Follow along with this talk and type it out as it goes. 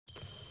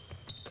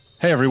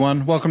Hey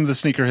everyone, welcome to the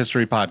Sneaker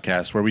History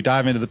Podcast, where we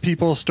dive into the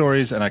people,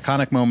 stories, and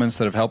iconic moments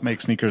that have helped make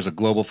sneakers a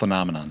global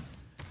phenomenon.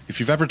 If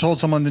you've ever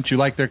told someone that you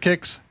like their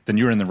kicks, then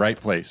you're in the right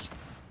place.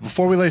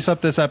 Before we lace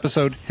up this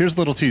episode, here's a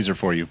little teaser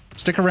for you.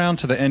 Stick around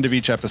to the end of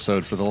each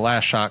episode for the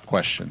last shot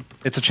question.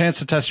 It's a chance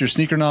to test your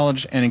sneaker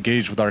knowledge and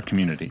engage with our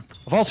community.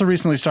 I've also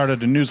recently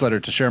started a newsletter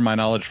to share my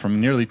knowledge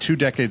from nearly 2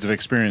 decades of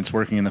experience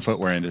working in the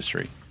footwear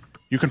industry.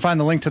 You can find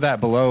the link to that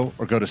below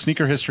or go to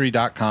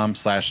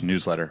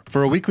sneakerhistory.com/newsletter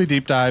for a weekly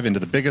deep dive into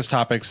the biggest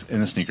topics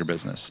in the sneaker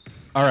business.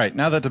 All right,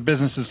 now that the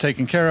business is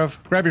taken care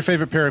of, grab your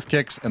favorite pair of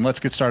kicks and let's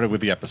get started with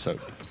the episode.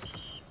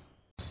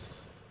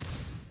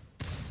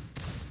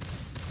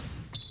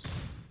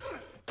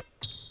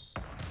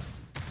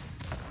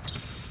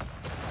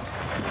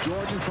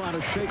 Jordan trying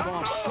to shake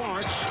off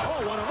Starks.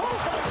 Oh, what a move!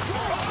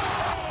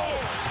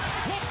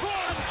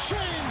 LeBron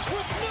James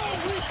with no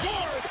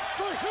regard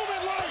for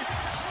human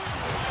life.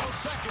 12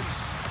 seconds.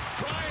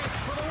 Bryant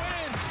for the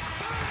win.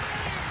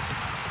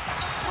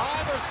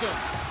 Iverson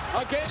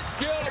against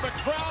Gill. The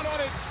crowd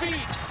on its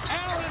feet.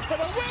 Allen for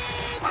the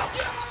win.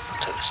 Welcome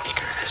to the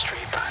Sneaker History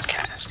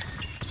Podcast.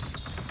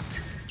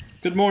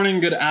 Good morning,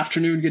 good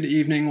afternoon, good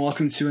evening.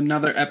 Welcome to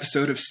another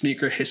episode of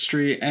Sneaker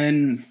History.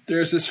 And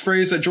there's this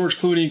phrase that George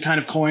Clooney kind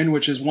of coined,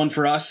 which is one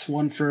for us,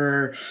 one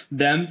for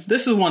them.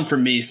 This is one for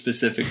me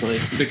specifically,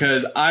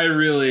 because I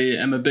really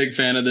am a big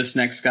fan of this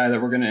next guy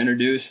that we're going to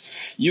introduce.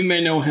 You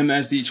may know him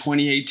as the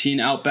 2018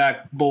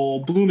 Outback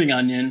Bowl Blooming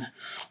Onion,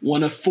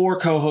 one of 4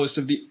 co-hosts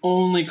of the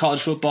only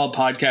college football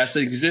podcast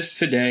that exists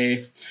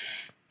today.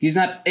 He's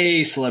not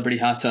a celebrity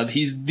hot tub,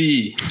 he's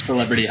the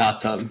celebrity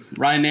hot tub.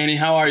 Ryan Nanni,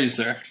 how are you,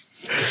 sir?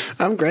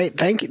 I'm great.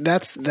 Thank you.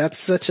 That's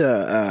such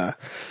a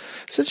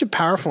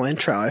powerful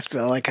intro. I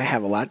feel like I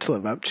have a lot to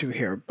live up to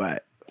here,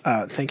 but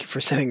thank you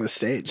for setting the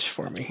stage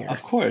for me here.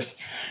 Of course.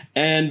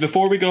 And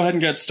before we go ahead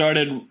and get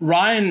started,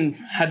 Ryan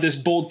had this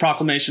bold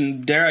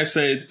proclamation. Dare I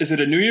say, is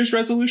it a New Year's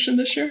resolution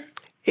this year?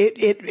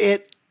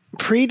 It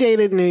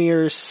predated New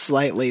Year's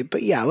slightly,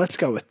 but yeah, let's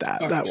go with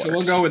that. That works. So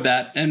we'll go with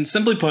that. And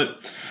simply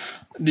put,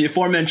 the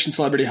aforementioned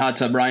celebrity hot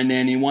tub, Ryan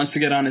Nanni, wants to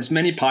get on as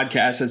many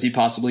podcasts as he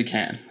possibly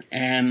can.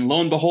 And lo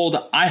and behold,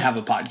 I have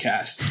a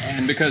podcast.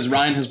 And because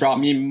Ryan has brought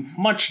me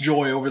much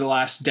joy over the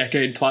last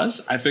decade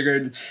plus, I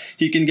figured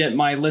he can get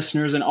my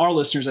listeners and our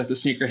listeners at the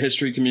Sneaker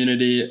History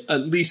community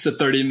at least a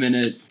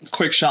 30-minute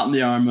quick shot in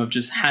the arm of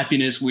just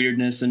happiness,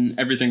 weirdness, and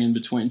everything in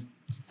between.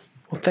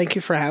 Well, thank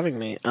you for having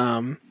me.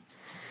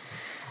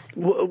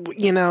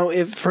 You know,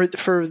 if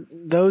for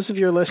those of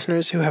your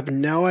listeners who have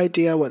no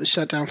idea what the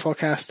Shutdown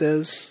Fullcast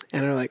is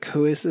and are like,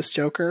 who is this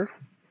joker?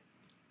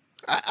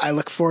 I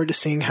look forward to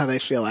seeing how they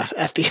feel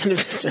at the end of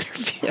this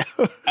interview.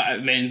 I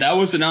mean, that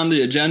wasn't on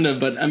the agenda,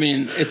 but I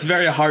mean, it's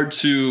very hard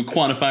to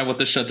quantify what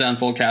the Shutdown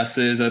Fullcast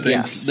is. I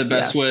think the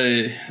best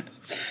way,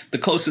 the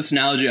closest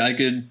analogy I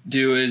could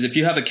do is if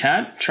you have a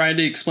cat, try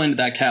to explain to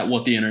that cat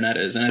what the internet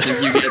is. And I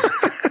think you get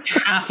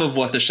half of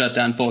what the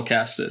Shutdown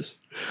Fullcast is.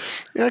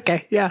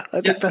 Okay, yeah,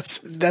 I think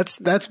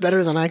that's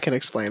better than I can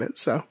explain it.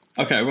 So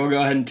okay, we'll go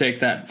ahead and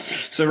take that.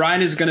 So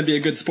Ryan is going to be a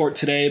good sport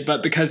today,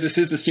 but because this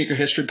is a Sneaker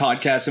History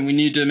podcast and we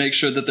need to make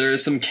sure that there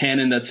is some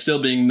canon that's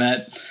still being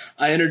met,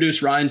 I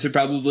introduced Ryan to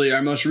probably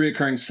our most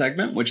reoccurring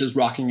segment, which is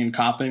rocking and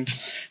copping.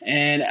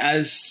 And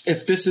as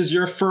if this is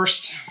your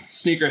first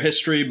Sneaker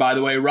History, by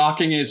the way,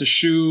 rocking is a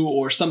shoe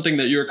or something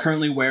that you're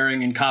currently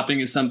wearing, and copping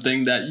is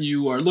something that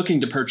you are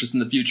looking to purchase in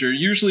the future.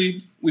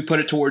 Usually we put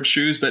it towards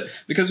shoes, but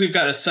because we've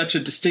got such a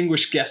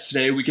distinguished guest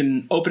today, we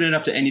can open it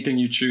up to anything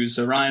you choose.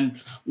 So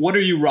Ryan, what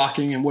are you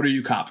rocking and what are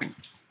you copping?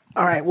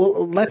 All right,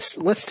 well, let's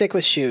stick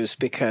with shoes,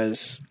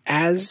 because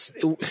as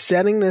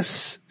setting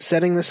this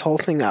whole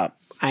thing up,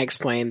 I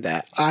explained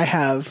that I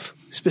have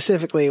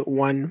specifically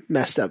one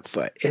messed up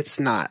foot. It's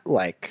not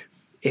like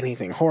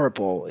anything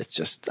horrible. It's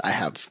just I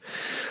have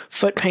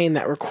foot pain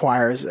that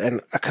requires a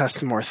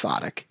custom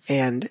orthotic.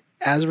 And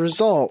as a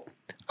result,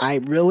 I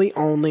really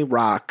only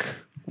rock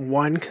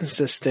one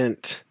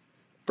consistent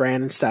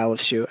brand and style of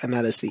shoe, and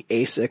that is the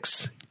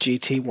Asics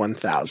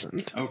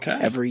GT1000. Okay.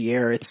 Every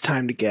year it's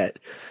time to get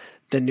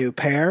the new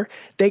pair.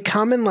 They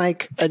come in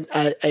like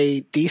a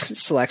decent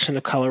selection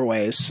of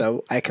colorways,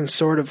 so I can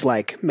sort of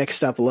like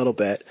mix it up a little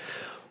bit.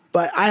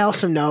 But I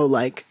also know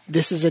like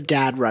this is a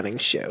dad running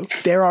shoe.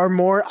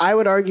 I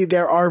would argue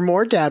there are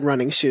more dad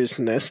running shoes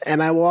than this.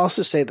 And I will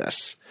also say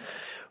this.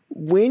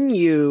 When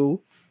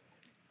you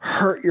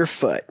hurt your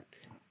foot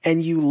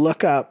and you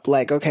look up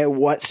like, okay,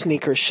 what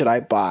sneakers should I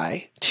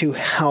buy to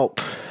help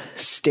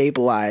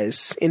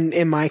stabilize?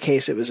 In my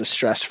case, it was a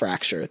stress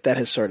fracture that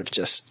has sort of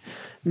just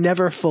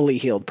never fully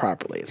healed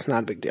properly. It's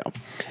not a big deal.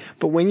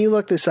 But when you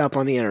look this up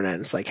on the internet,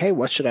 it's like, hey,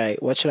 what should I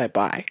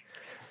buy?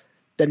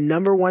 The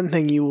number one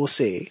thing you will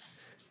see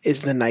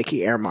is the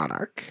Nike Air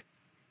Monarch.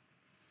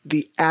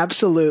 The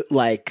absolute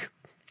like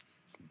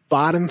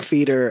bottom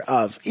feeder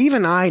of,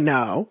 even I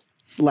know,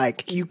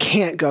 like you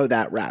can't go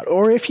that route.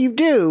 Or if you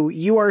do,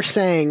 you are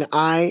saying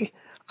I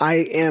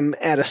am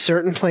at a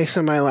certain place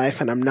in my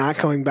life and I'm not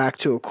going back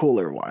to a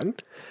cooler one.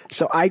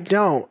 So I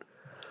don't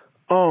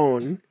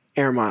own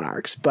Air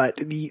Monarchs, but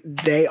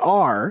they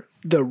are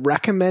the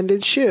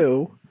recommended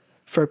shoe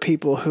for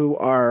people who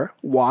are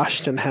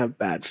washed and have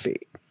bad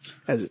feet,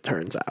 as it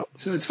turns out.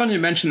 So it's funny you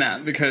mention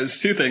that because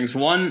two things.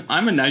 One,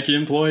 I'm a Nike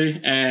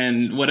employee,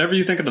 and whatever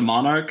you think of the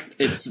Monarch,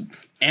 it's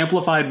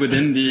amplified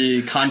within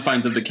the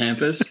confines of the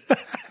campus.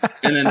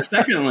 And then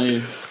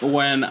secondly,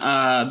 when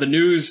the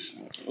news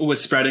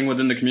was spreading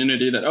within the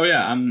community that, oh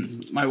yeah,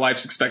 my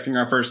wife's expecting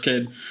our first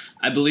kid,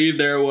 I believe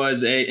there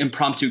was a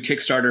impromptu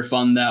Kickstarter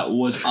fund that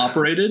was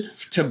operated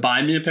to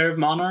buy me a pair of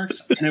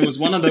Monarchs. And it was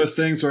one of those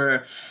things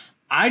where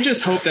I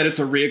just hope that it's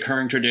a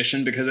reoccurring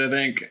tradition, because I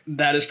think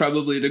that is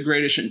probably the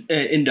greatest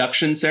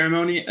induction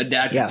ceremony a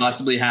dad could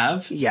possibly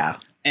have. Yeah.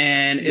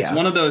 And it's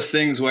one of those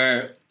things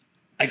where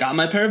I got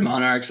my pair of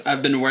Monarchs.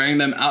 I've been wearing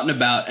them out and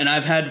about, and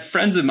I've had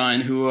friends of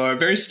mine who are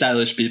very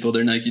stylish people.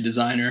 They're Nike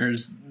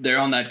designers. They're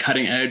on that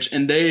cutting edge,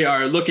 and they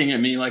are looking at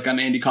me like I'm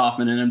Andy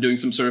Kaufman and I'm doing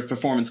some sort of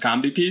performance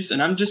comedy piece.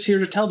 And I'm just here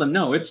to tell them,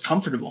 no, it's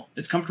comfortable.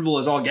 It's comfortable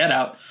as all get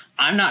out.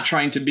 I'm not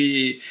trying to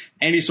be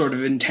any sort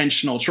of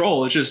intentional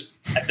troll. It's just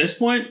at this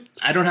point,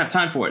 I don't have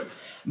time for it.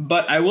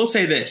 But I will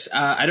say this.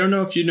 I don't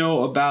know if you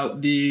know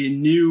about the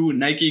new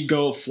Nike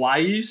Go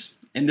Flyies.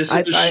 And this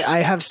I've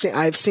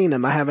seen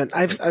them.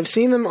 I've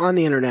seen them on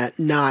the internet,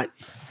 not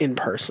in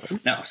person.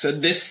 No. So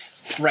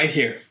this right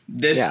here,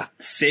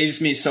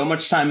 saves me so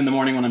much time in the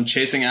morning when I'm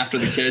chasing after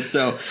the kids.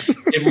 So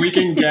if we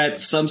can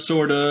get some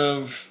sort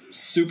of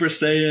Super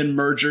Saiyan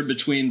merger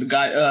between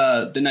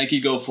the Nike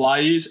Go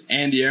Flyies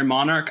and the Air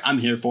Monarch, I'm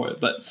here for it.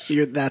 But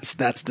that's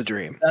the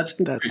dream. That's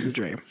the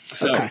dream.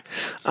 So, okay.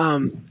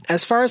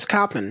 As far as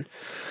Coppin,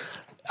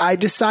 I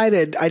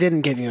decided I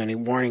didn't give you any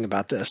warning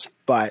about this,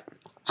 but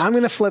I'm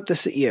going to flip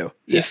this at you.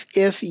 Yeah.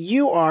 If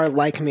you are,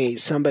 like me,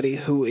 somebody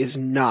who is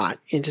not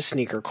into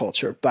sneaker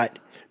culture, but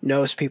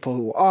knows people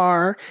who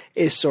are,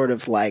 is sort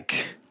of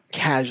like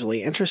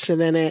casually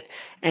interested in it,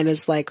 and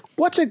is like,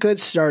 what's a good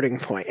starting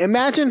point?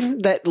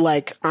 Imagine that,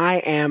 like, I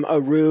am a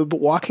rube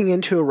walking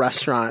into a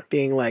restaurant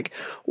being like,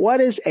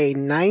 what is a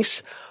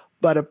nice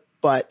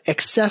but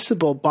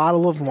accessible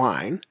bottle of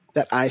wine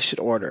that I should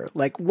order?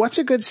 Like, what's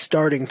a good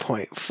starting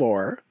point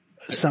for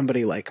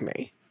somebody like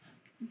me?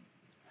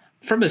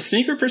 From a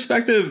sneaker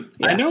perspective,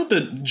 I know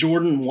the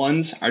Jordan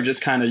 1s are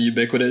just kind of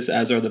ubiquitous,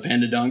 as are the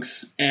Panda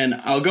Dunks. And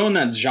I'll go in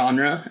that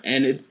genre,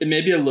 and it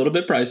may be a little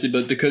bit pricey,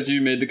 but because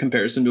you made the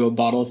comparison to a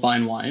bottle of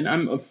fine wine,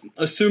 I'm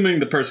assuming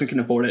the person can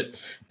afford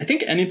it. I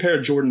think any pair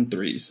of Jordan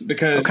 3s,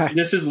 because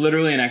this is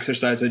literally an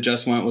exercise I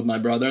just went with my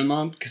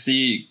brother-in-law, because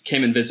he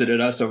came and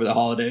visited us over the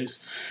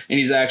holidays. And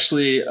he's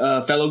actually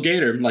a fellow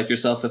Gator, like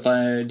yourself, if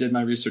I did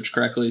my research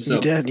correctly. So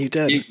you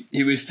did.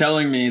 He was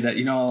telling me that,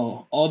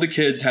 all the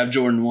kids have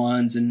Jordan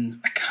 1s, and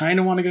I kind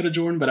of want to go to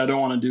Jordan, but I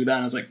don't want to do that.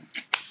 And I was like,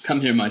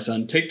 come here, my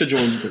son, take the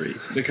Jordan 3,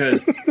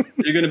 because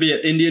you're going to be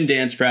at Indian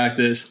dance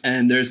practice,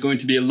 and there's going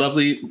to be a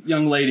lovely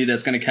young lady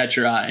that's going to catch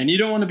your eye. And you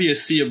don't want to be a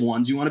sea of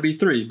ones. You want to be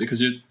 3,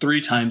 because you're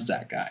 3 times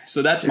that guy.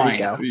 So that's my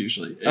answer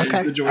usually.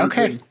 Okay. The Jordan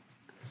 3.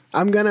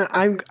 I'm going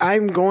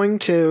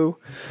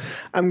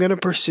to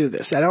pursue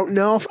this. I don't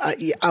know if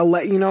I'll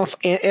let you know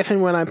if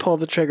and when I pull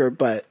the trigger,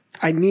 but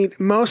I need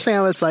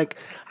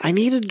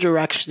a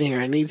direction here.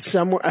 I need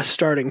a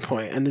starting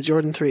point, and the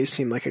Jordan 3s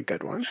seem like a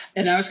good one.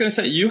 And I was going to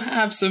say, you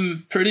have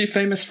some pretty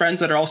famous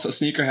friends that are also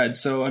sneakerheads.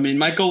 So, I mean,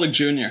 Mike Golick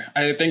Jr.,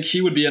 I think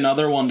he would be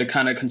another one to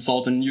kind of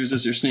consult and use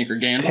as your sneaker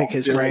game. Pick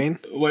his brain.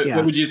 What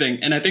would you think?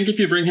 And I think if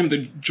you bring him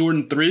the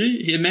Jordan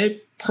 3, it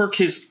may perk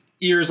his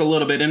ears a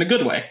little bit in a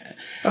good way.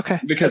 Okay.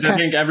 Because I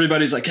think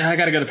everybody's like, I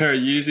got to get a pair of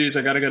Yeezys.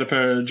 I got to get a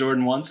pair of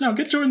Jordan 1s. No,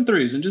 get Jordan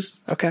 3s and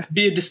just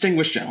be a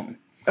distinguished gentleman.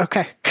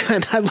 Okay,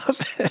 good. I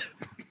love it.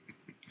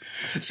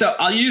 So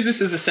I'll use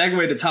this as a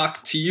segue to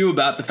talk to you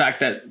about the fact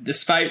that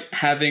despite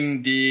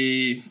having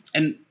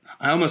and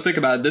I almost think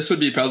about it, this would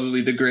be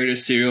probably the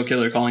greatest serial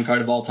killer calling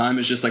card of all time,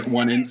 is just like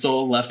one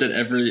insole left at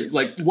every,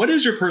 like, what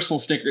is your personal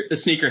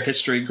sneaker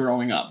history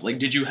growing up? Like,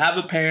 did you have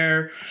a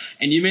pair,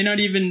 and you may not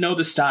even know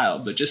the style,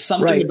 but just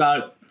something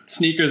about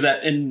sneakers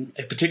that in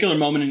a particular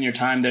moment in your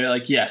time, they're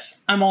like,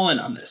 yes, I'm all in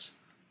on this.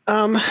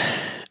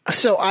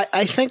 So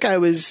I think I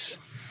was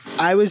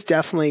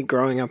definitely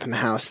growing up in a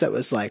house that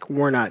was like,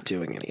 we're not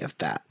doing any of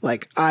that.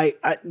 Like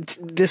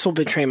this will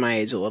betray my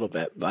age a little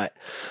bit, but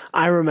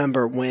I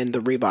remember when the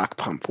Reebok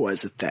pump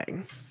was a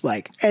thing.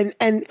 Like,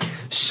 and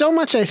so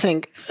much I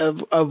think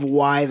of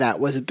why that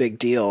was a big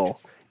deal,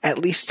 at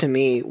least to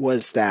me,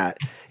 was that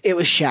it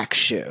was Shaq's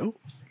shoe.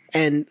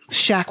 And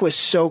Shaq was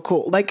so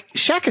cool. Like,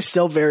 Shaq is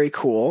still very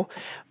cool,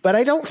 but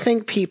I don't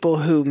think people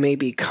who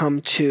maybe come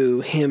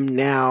to him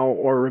now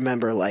or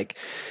remember like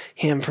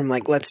him from,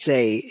 like, let's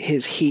say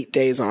his Heat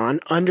days on,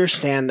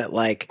 understand that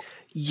like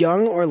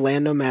young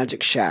Orlando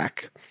Magic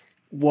Shaq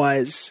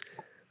was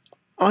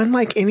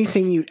unlike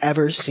anything you'd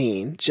ever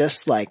seen.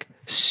 Just like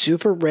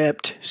super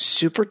ripped,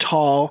 super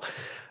tall,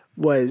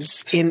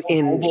 was in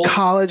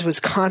college, was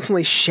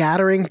constantly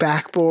shattering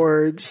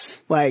backboards.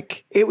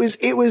 Like it was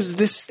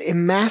this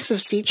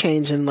massive sea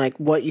change in like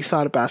what you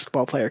thought a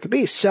basketball player could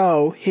be.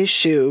 So his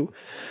shoe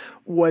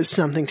was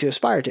something to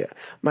aspire to.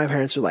 My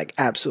parents were like,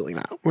 absolutely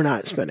not. We're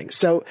not spending.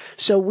 So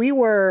we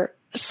were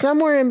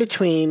somewhere in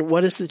between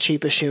what is the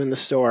cheapest shoe in the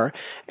store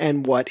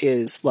and what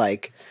is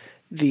like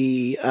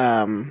the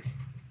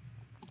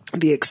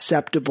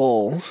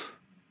acceptable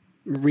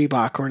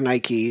Reebok or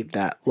Nike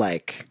that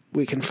like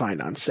we can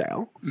find on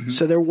sale. Mm-hmm.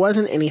 So there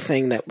wasn't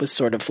anything that was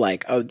sort of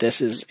like, oh, this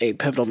is a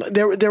pivotal.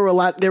 There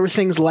were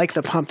things like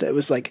the pump that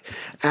was like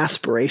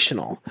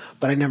aspirational,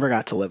 but I never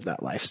got to live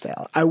that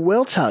lifestyle. I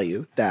will tell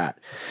you that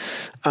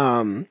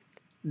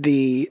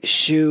the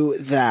shoe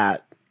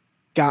that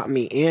got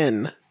me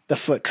in the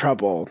foot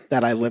trouble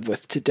that I live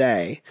with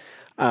today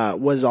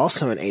was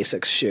also an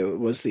Asics shoe. It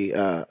was the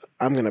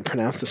I'm going to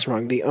pronounce this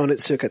wrong, the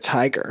Onitsuka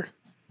Tiger.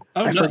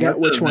 Oh, I forget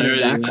which one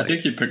exactly. I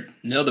think you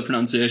nailed the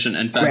pronunciation.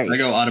 In fact, right. I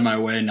go out of my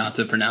way not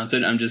to pronounce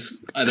it. I'm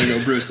just either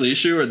go Bruce Lee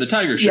shoe or the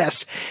Tiger shoe.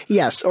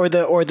 Yes, or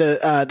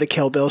the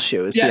Kill Bill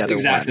shoe is the other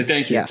exactly. one.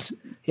 Thank you.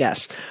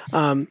 Yes.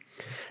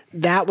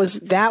 That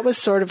was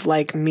sort of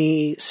like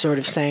me sort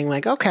of saying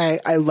like,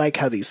 okay, I like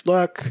how these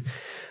look.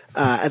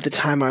 At the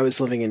time I was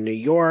living in New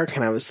York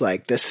and I was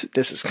like, this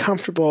is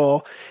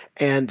comfortable.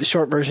 And the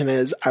short version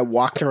is I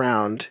walked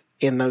around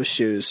in those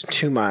shoes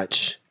too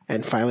much.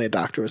 And finally a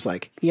doctor was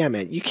like, yeah,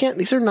 man, you can't,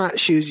 these are not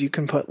shoes you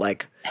can put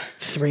like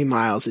 3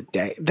 miles a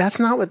day. That's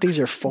not what these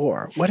are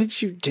for. What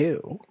did you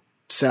do?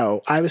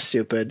 So I was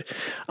stupid.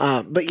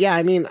 But yeah,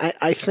 I mean,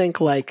 I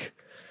think like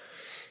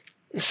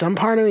some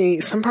part of me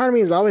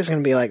is always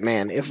going to be like,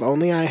 man, if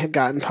only I had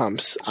gotten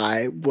pumps,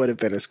 I would have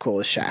been as cool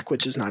as Shaq,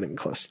 which is not even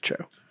close to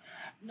true.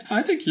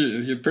 I think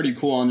you're pretty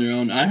cool on your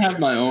own. I have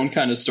my own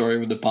kind of story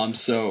with the pumps.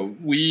 So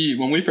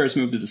when we first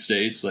moved to the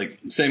States, like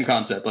same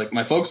concept. Like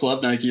my folks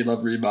love Nike,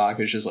 love Reebok.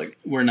 It's just like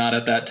we're not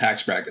at that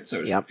tax bracket,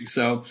 so to speak.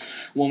 So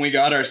when we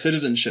got our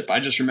citizenship, I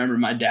just remember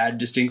my dad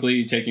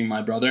distinctly taking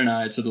my brother and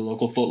I to the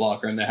local Foot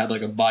Locker, and they had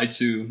like a buy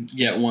two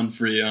get one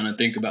free on I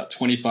think about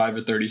 25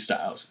 or 30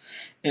 styles.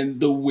 And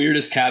the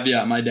weirdest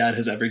caveat my dad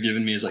has ever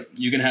given me is like,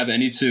 you can have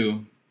any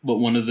two, but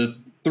one of the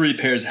 3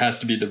 pairs has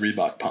to be the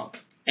Reebok pump.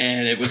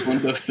 And it was one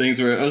of those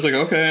things where I was like,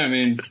 okay, I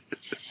mean,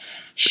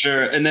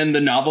 sure. And then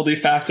the novelty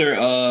factor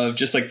of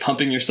just like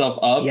pumping yourself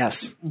up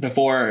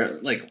before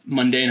like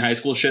mundane high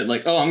school shit.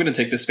 Like, oh, I'm going to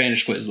take the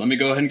Spanish quiz. Let me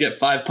go ahead and get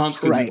 5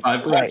 pumps because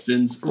 5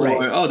 questions. Or,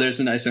 oh,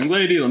 there's a nice young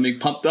lady. Let me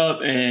pump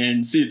up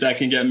and see if that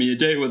can get me a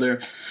date with her.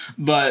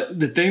 But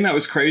the thing that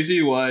was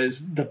crazy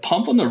was the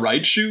pump on the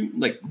right shoe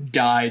like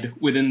died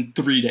within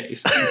 3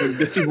 days.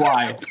 This is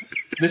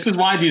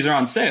why these are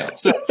on sale.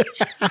 So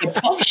the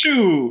pump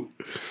shoe...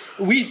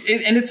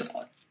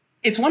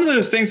 It's one of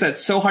those things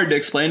that's so hard to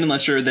explain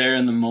unless you're there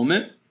in the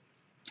moment.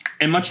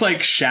 And much like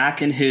Shaq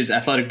and his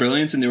athletic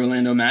brilliance and the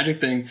Orlando Magic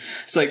thing,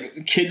 it's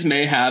like kids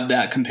may have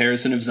that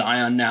comparison of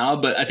Zion now,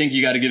 but I think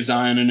you got to give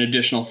Zion an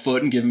additional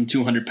foot and give him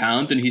 200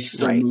 pounds and he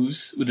still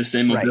moves with the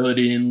same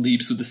mobility and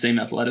leaps with the same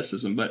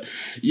athleticism. But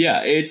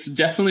yeah, it's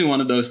definitely one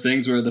of those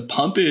things where the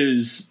pump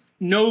is...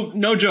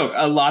 No joke.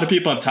 A lot of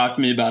people have talked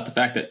to me about the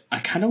fact that I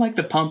kind of like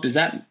the pump. Is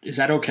that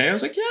okay? I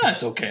was like, yeah,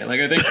 it's okay.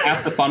 Like I think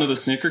half the fun of the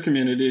sneaker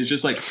community is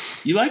just like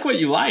you like what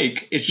you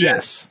like. It's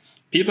just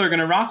people are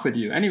going to rock with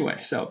you anyway.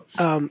 So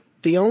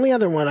the only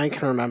other one I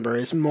can remember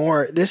is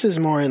more. This is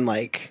more in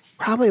like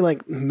probably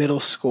like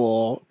middle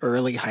school,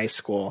 early high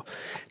school.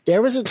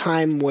 There was a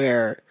time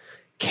where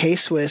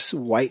K-Swiss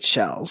white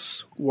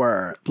shells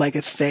were like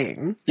a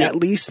thing. At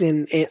least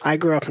in I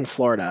grew up in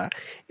Florida,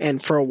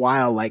 and for a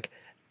while like.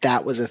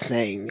 That was a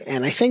thing.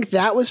 And I think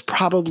that was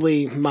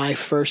probably my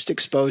first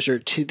exposure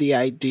to the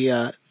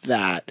idea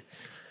that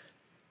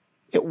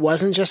it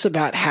wasn't just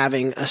about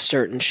having a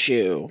certain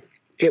shoe.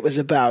 It was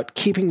about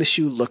keeping the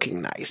shoe looking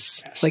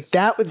nice. Yes. Like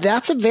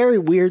that's a very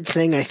weird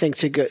thing, I think,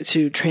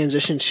 to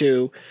transition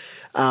to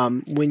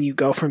when you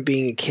go from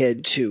being a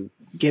kid to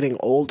getting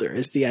older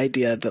is the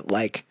idea that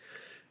like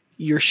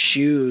your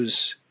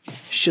shoes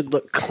should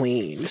look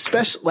clean,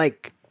 especially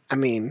like, I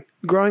mean,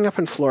 growing up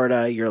in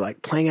Florida, you're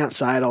like playing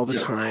outside all the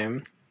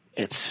time.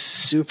 It's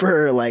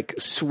super like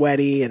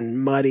sweaty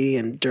and muddy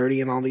and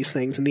dirty and all these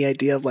things. And the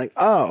idea of like,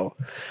 oh,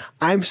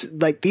 I'm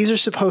like, these are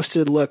supposed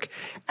to look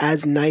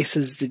as nice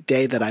as the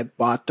day that I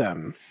bought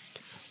them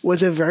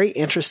was a very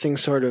interesting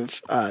sort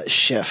of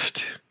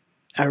shift.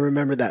 I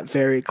remember that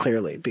very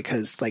clearly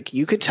because like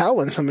you could tell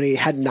when somebody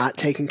had not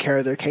taken care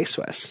of their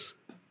K-Swiss.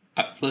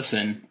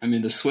 Listen, I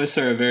mean, the Swiss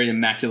are a very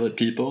immaculate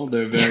people.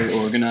 They're very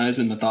organized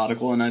and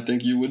methodical, and I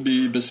think you would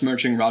be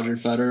besmirching Roger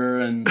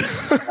Federer and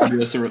Fabio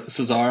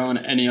Cesaro and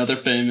any other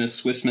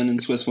famous Swissmen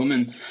and Swiss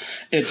women.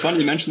 It's funny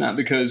you mention that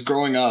because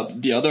growing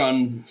up, the other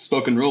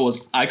unspoken rule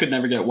was I could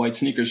never get white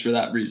sneakers for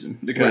that reason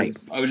because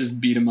I would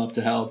just beat them up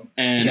to hell.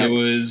 And it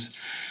was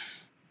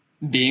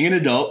being an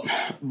adult,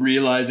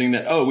 realizing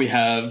that, oh, we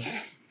have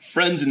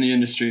friends in the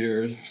industry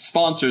or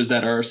sponsors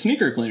that are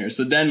sneaker cleaners.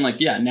 So then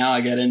like, yeah, now I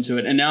get into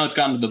it. And now it's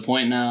gotten to the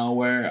point now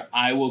where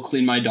I will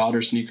clean my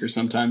daughter's sneakers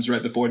sometimes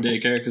right before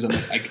daycare because I'm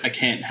like, I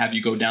can't have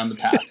you go down the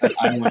path that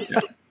I went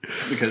down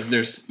because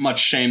there's much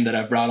shame that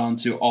I've brought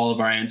onto all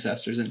of our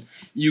ancestors and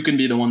you can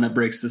be the one that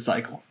breaks the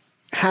cycle.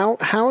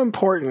 How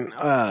important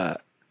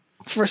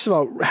first of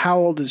all, how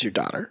old is your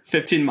daughter?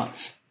 15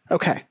 months.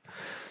 Okay.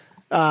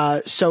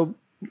 So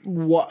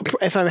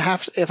if I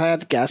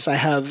had to guess, I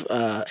have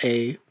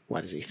a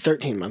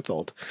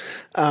 13-month-old,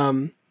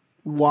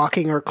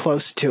 walking or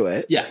close to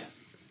it. Yeah.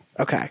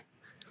 Okay.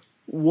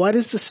 What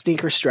is the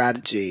sneaker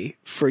strategy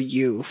for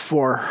you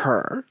for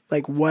her?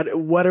 Like, what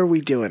are we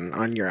doing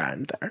on your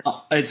end there?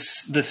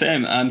 It's the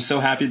same. I'm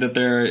so happy that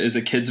there is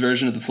a kid's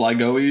version of the Fly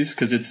Goees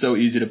because it's so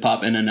easy to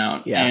pop in and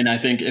out. Yeah. And I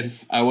think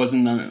if I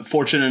wasn't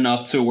fortunate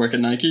enough to work at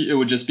Nike, it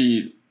would just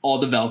be all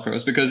the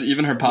Velcros, because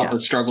even her papa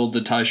struggled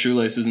to tie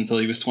shoelaces until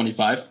he was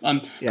 25.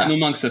 I'm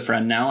amongst a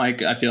friend now.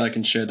 I feel I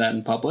can share that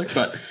in public,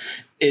 but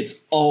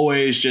it's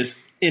always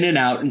just in and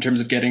out in terms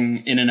of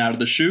getting in and out of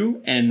the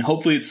shoe, and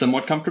hopefully it's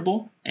somewhat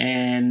comfortable,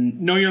 and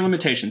know your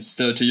limitations.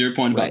 So to your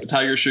point about the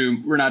Tiger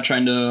shoe, we're not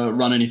trying to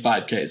run any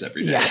 5Ks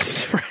every day.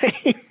 Yes,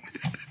 right.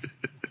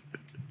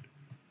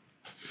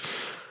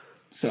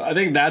 So I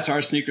think that's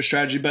our sneaker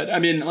strategy. But I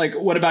mean, like,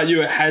 what about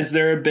you? Has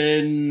there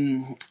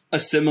been a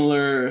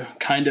similar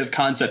kind of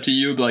concept to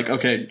you? Like,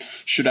 okay,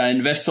 should I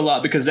invest a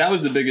lot? Because that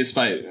was the biggest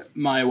fight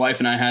my wife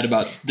and I had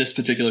about this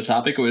particular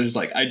topic. It was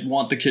like, I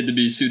want the kid to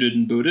be suited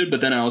and booted.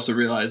 But then I also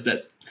realized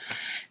that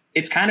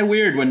it's kind of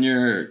weird when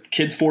your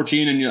kid's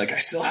 14 and you're like, I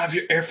still have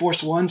your Air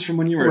Force Ones from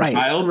when you were a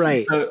child.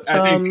 Right. So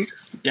I think,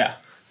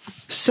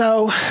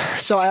 So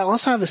I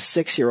also have a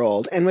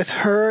 6-year-old, and with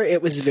her,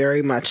 it was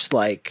very much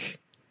like,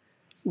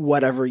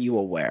 whatever you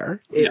will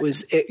wear.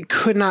 It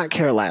could not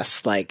care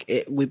less.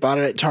 Like, we bought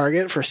it at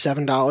Target for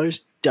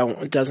 $7.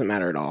 It doesn't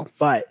matter at all.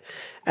 But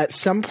at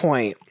some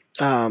point,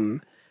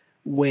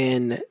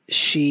 when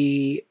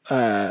she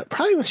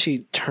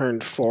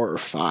turned 4 or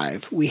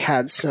 5, we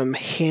had some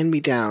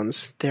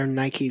hand-me-downs. They're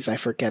Nikes. I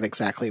forget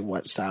exactly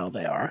what style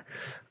they are.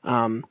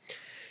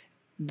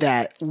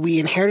 That we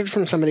inherited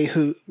from somebody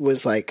who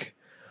was like,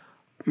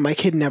 my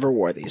kid never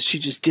wore these. She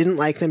just didn't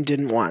like them,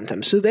 didn't want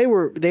them. So they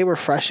were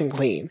fresh and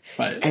clean.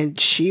 Right. And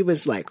she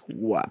was like,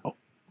 wow,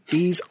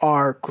 these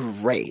are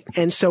great.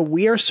 And so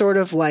we are sort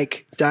of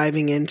like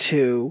diving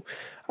into,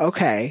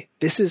 okay,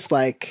 this is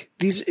like,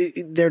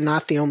 they're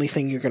not the only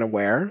thing you're going to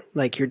wear.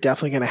 Like, you're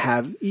definitely going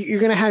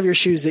to have your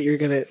shoes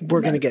that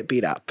we're going to get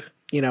beat up.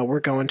 You know, we're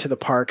going to the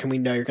park and we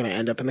know you're going to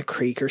end up in the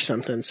creek or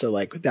something. So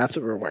like, that's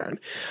what we're wearing.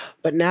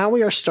 But now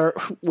we are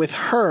with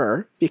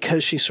her,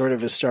 because she sort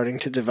of is starting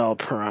to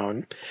develop her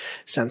own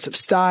sense of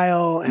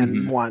style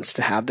and wants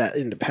to have that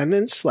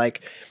independence.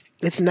 Like,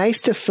 it's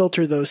nice to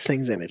filter those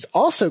things in. It's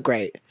also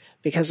great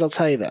because I'll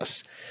tell you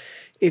this.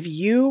 If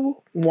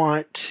you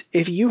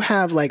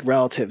have like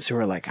relatives who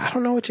are like, I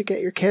don't know what to get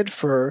your kid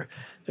for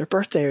their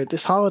birthday or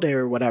this holiday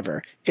or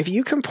whatever, if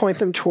you can point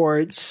them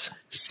towards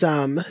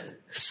some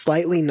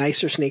slightly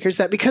nicer sneakers,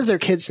 that because they're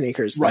kid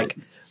sneakers, like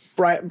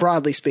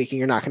broadly speaking,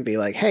 you're not going to be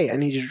like, hey, I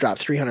need you to drop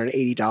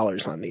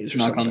 $380 on these or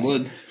something. Knock on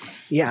wood.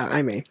 Yeah,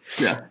 I mean,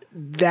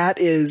 that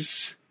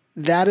is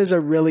a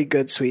really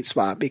good sweet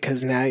spot,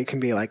 because now you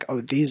can be like,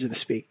 oh, these are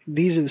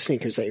the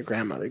sneakers that your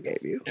grandmother gave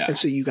you, and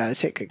so you got to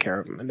take good care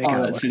of them. And they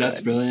that's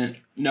brilliant.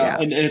 No,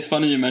 and it's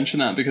funny you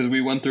mentioned that, because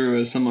we went through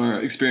a similar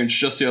experience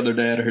just the other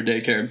day at her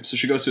daycare. So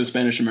she goes to a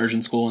Spanish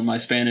immersion school, and my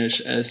Spanish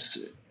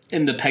is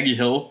in the Peggy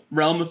Hill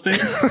realm of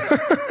things.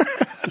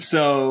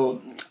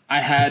 So I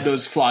had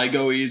those Fly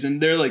Goees,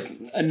 and they're like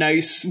a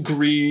nice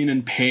green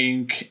and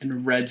pink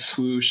and red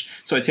swoosh.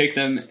 So I take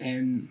them,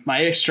 and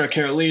my extra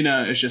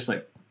Carolina is just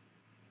like,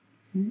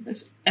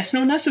 it's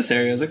no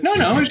necessary. I was like,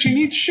 no, she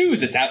needs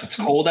shoes. It's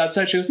cold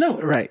outside. She goes, no,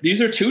 these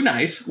are too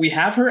nice. We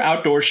have her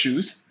outdoor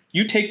shoes.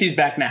 You take these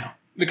back now,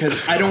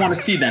 because I don't want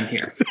to see them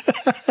here.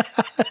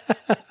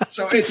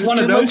 So it's one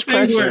of those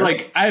things where,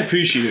 like, I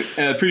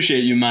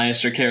appreciate you,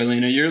 Maestra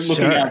Carolina. You're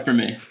looking out for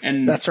me,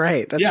 and that's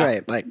right. That's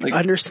right. Like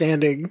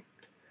understanding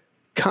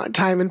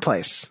time and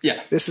place.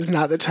 Yeah, this is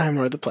not the time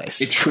or the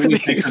place. It truly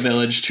takes a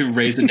village to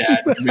raise a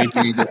dad, raise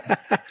an eagle.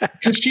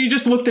 Because she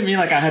just looked at me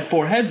like I had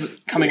 4 heads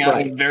coming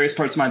out of various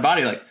parts of my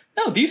body. Like,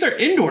 no, these are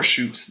indoor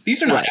shoes.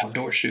 These are not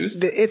outdoor shoes.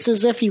 It's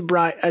as if you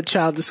brought a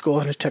child to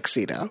school in a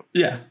tuxedo.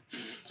 Yeah.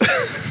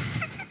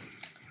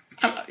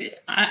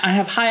 I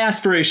have high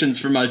aspirations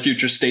for my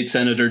future state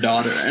senator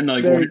daughter, and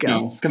like,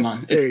 no, come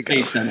on, it's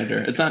state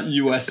senator. It's not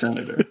U.S.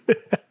 senator.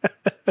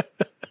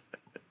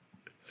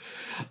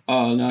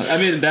 Oh no, I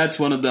mean, that's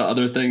one of the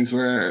other things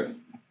where,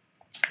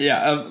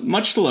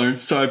 much to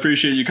learn. So I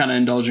appreciate you kind of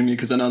indulging me,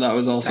 because I know that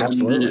was also on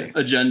the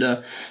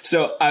agenda.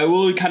 So I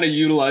will kind of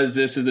utilize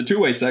this as a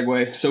 2-way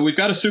segue. So we've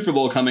got a Super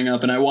Bowl coming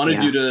up, and I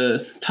wanted you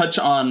to touch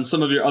on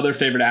some of your other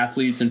favorite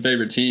athletes and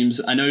favorite teams.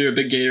 I know you're a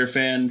big Gator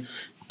fan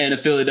and a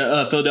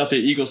Philadelphia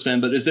Eagles fan,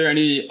 but is there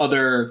any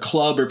other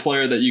club or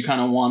player that you kind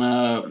of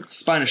want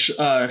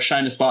to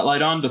shine a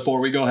spotlight on before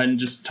we go ahead and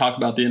just talk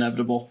about the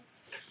inevitable?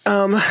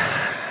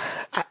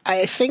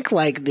 I think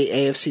like the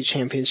AFC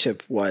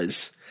Championship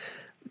was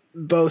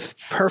both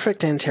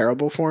perfect and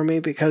terrible for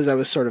me, because I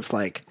was sort of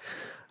like,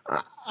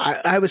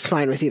 I was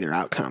fine with either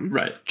outcome.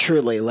 Right.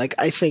 Truly. Like,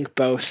 I think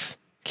both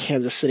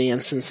Kansas City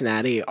and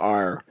Cincinnati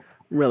are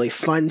really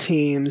fun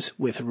teams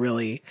with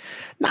really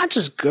not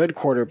just good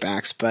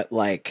quarterbacks, but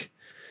like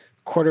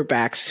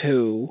quarterbacks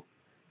who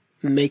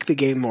make the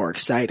game more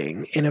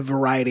exciting in a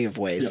variety of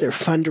ways. They're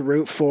fun to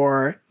root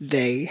for.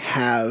 They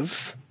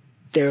have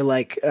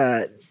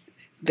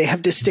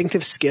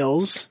distinctive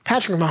skills.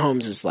 Patrick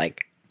Mahomes is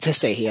like, to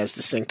say he has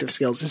distinctive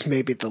skills is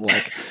maybe the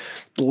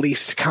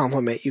least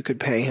compliment you could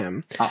pay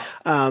him.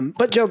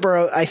 But Joe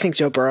Burrow, I think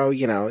Joe Burrow,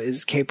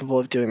 is capable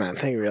of doing that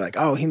thing where you're like,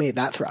 oh, he made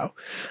that throw.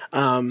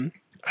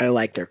 I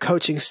like their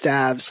coaching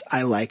staffs.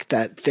 I like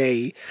that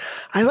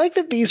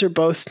these are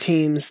both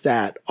teams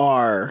that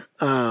are,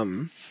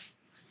 that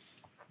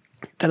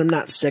I'm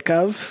not sick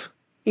of.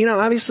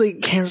 Obviously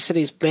Kansas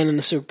City's been in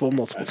the Super Bowl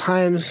multiple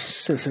times.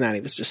 Cincinnati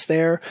was just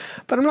there,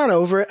 but I'm not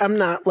over it. I'm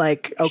not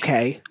like,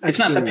 okay. It's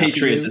not the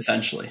Patriots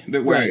essentially,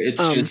 but where it's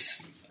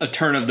just a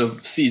turn of the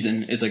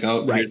season is like,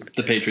 oh, here's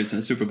the Patriots in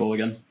the Super Bowl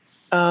again.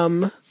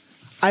 I'm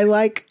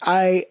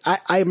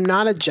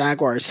not a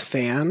Jaguars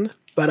fan,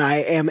 but I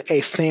am a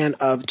fan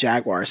of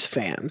Jaguars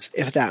fans,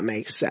 if that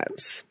makes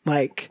sense.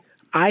 Like,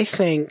 I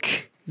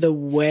think the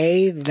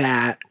way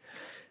that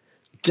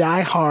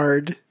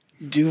diehard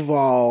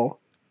Duval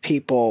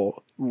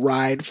people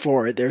ride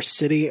for their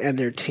city and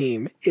their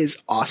team is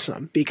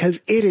awesome,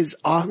 because it is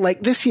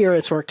like this year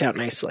it's worked out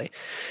nicely.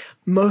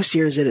 Most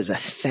years it is a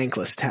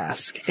thankless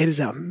task. It is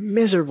a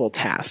miserable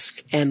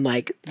task. And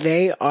like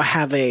they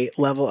have a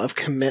level of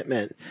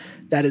commitment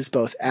that is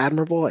both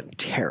admirable and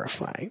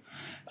terrifying.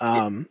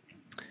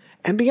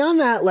 And beyond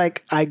that,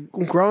 like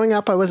growing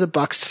up, I was a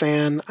Bucks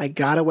fan. I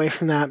got away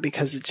from that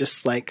because it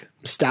just like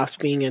stopped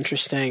being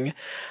interesting.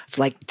 I've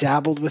like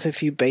dabbled with a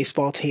few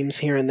baseball teams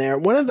here and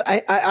there.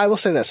 I will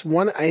say this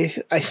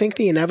I think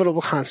the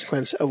inevitable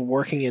consequence of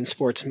working in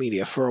sports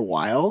media for a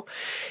while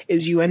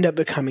is you end up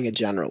becoming a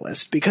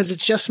generalist, because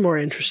it's just more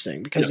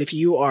interesting. Because if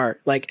you are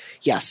like,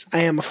 yes, I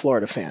am a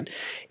Florida fan.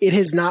 It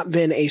has not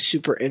been a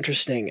super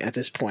interesting at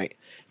this point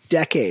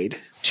decade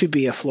to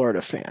be a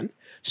Florida fan.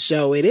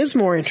 So it is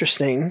more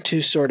interesting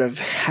to sort of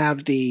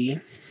have the,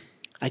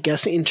 I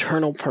guess,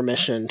 internal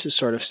permission to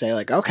sort of say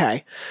like,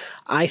 okay,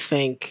 I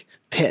think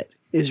Pitt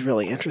is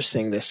really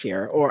interesting this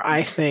year, or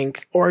I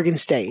think Oregon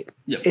State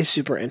is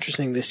super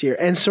interesting this year,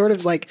 and sort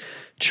of like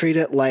treat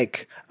it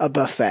like a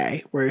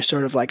buffet where you're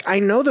sort of like, I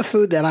know the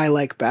food that I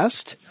like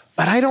best,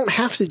 but I don't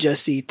have to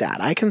just eat that.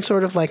 I can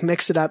sort of like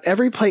mix it up.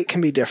 Every plate can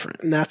be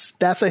different. And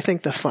that's I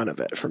think the fun of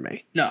it for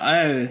me. No,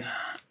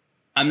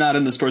 I'm not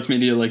in the sports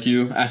media like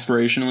you,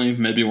 aspirationally,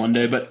 maybe one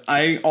day, but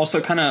I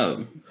also kind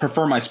of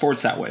prefer my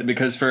sports that way,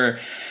 because for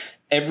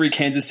every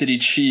Kansas City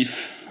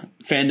Chief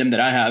fandom that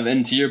I have,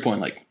 and to your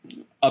point, like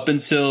up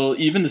until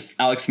even this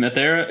Alex Smith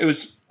era, it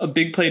was a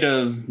big plate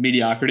of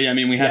mediocrity. I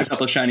mean, we had a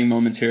couple of shining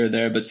moments here or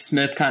there, but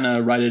Smith kind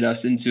of righted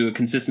us into a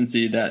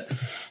consistency that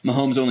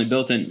Mahomes only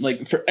built in.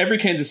 Like for every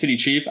Kansas City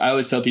Chief, I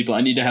always tell people I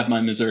need to have my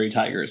Missouri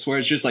Tigers, where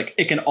it's just like,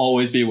 it can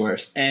always be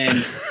worse. And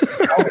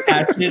how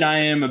passionate I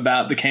am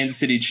about the Kansas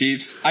City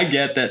Chiefs, I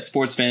get that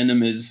sports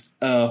fandom is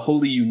a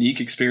wholly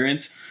unique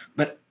experience,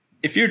 but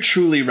if you're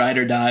truly ride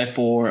or die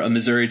for a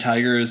Missouri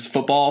Tigers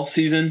football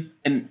season,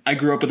 and I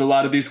grew up with a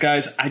lot of these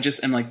guys, I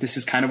just am like, this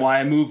is kind of why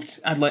I moved.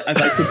 I'd like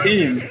the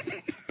team.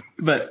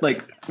 But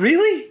like,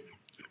 really?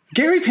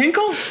 Gary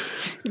Pinkel?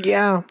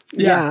 Yeah.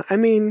 I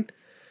mean,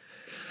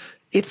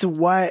 it's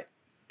what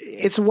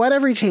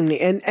every team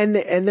needs. And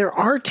there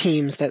are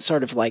teams that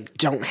sort of like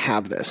don't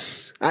have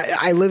this.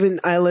 I live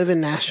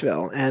in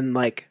Nashville, and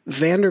like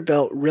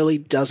Vanderbilt really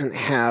doesn't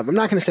have, I'm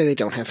not going to say they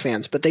don't have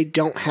fans, but they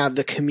don't have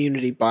the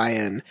community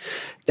buy-in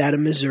that a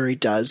Missouri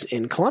does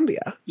in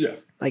Columbia. Yeah.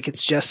 Like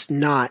it's just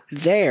not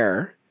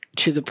there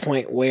to the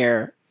point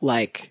where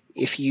like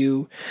if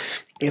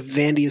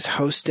Vandy is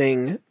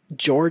hosting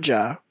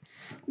Georgia,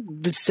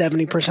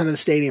 70% of the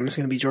stadium is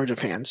going to be Georgia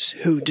fans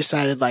who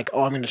decided like,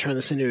 oh, I'm going to turn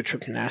this into a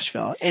trip to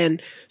Nashville.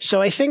 And so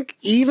I think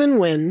even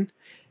when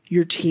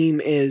your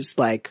team is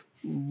like,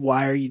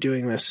 why are you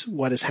doing this?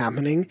 What is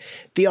happening?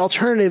 The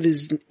alternative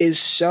is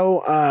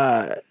so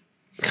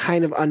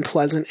kind of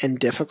unpleasant and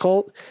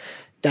difficult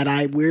that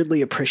I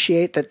weirdly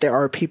appreciate that there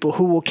are people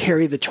who will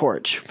carry the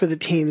torch for the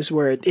teams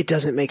where it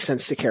doesn't make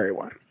sense to carry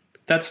one.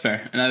 That's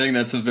fair. And I think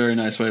that's a very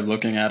nice way of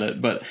looking at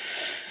it. But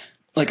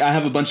like, I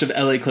have a bunch of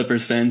LA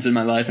Clippers fans in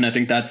my life, and I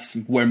think that's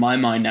where my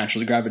mind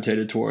naturally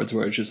gravitated towards,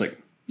 where it's just like,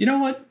 you know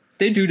what?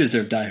 They do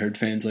deserve diehard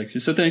fans like you.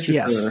 So thank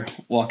you for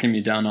walking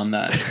me down on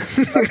that.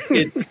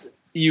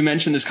 You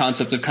mentioned this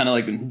concept of kind of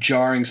like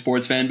jarring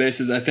sports fan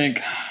bases. I think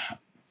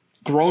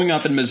growing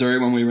up in Missouri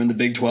when we were in the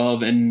Big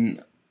 12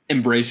 and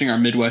embracing our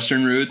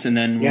Midwestern roots, and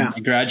then when I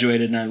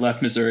graduated and I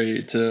left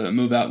Missouri to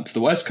move out to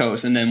the West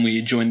Coast, and then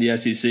we joined the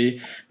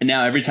SEC. And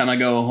now every time I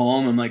go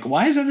home, I'm like,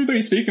 why is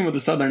everybody speaking with a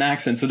Southern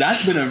accent? So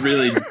that's been a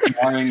really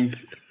jarring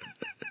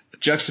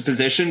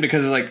juxtaposition,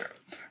 because like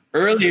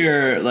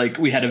earlier, like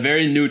we had a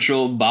very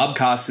neutral Bob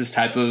Costas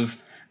type of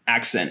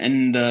accent.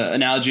 And the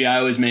analogy I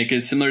always make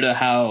is similar to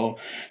how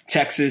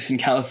Texas and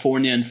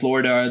California and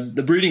Florida are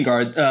the breeding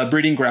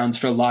grounds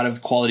for a lot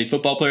of quality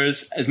football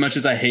players. As much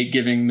as I hate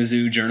giving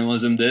Mizzou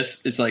journalism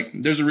it's like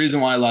there's a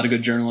reason why a lot of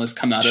good journalists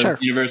come out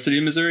of University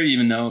of Missouri,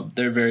 even though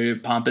they're very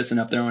pompous and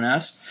up their own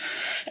ass.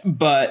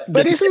 But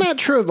isn't that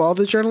true of all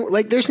the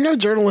like there's no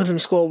journalism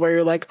school where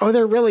you're like, oh,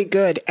 they're really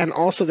good and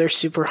also they're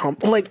super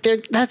humble. Like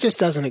that just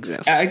doesn't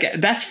exist.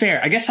 That's fair.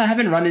 I guess I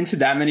haven't run into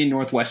that many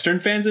Northwestern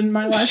fans in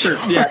my life. So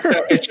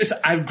it's just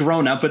I've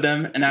grown up with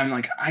them, and I'm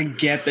like, I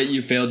get that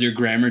you failed your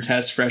grammar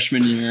test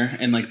freshman year,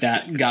 and like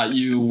that got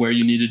you where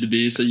you needed to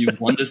be. So you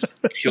won this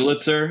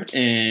Pulitzer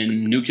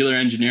in nuclear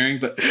engineering.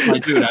 But my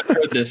dude, I've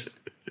heard this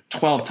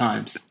 12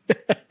 times.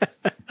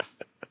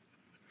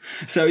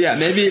 So yeah,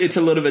 maybe it's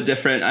a little bit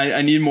different.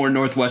 I need more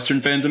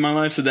Northwestern fans in my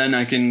life, so then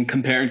I can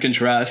compare and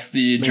contrast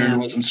the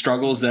journalism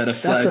struggles that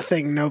affect. That's a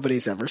thing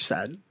nobody's ever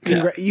said.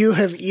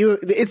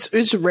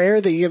 It's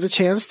rare that you have the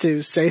chance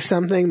to say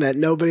something that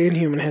nobody in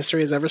human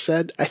history has ever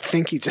said. I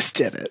think you just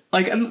did it.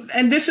 Like,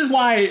 and this is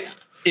why,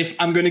 if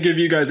I'm going to give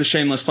you guys a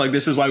shameless plug,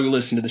 this is why we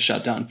listen to the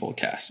Shutdown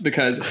Fullcast,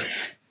 because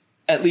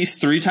at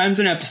least 3 times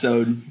an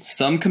episode,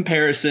 some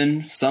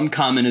comparison, some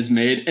comment is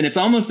made, and it's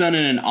almost done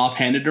in an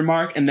offhanded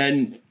remark. And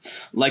then,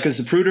 like a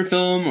Zapruder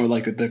film or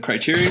like the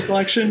Criterion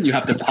Collection, you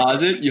have to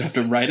pause it, you have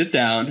to write it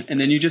down, and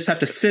then you just have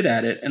to sit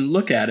at it and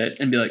look at it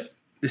and be like,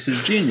 this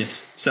is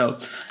genius. So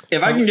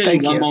if I can get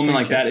you one moment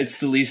like that, it's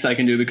the least I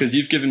can do, because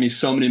you've given me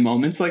so many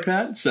moments like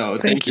that. So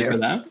thank you for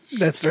that.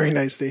 That's very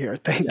nice to hear.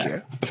 Thank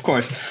you. Of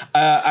course.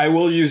 I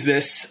will use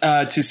this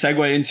to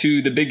segue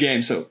into the big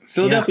game. So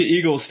Philadelphia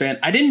Eagles fan.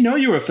 I didn't know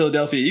you were a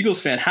Philadelphia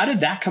Eagles fan. How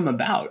did that come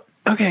about?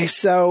 Okay,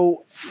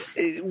 so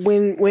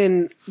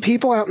when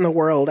people out in the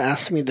world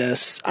ask me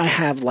this, I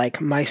have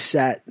like my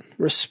set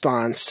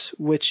response,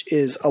 which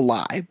is a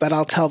lie, but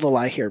I'll tell the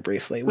lie here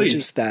briefly, which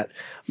is that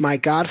my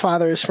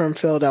godfather is from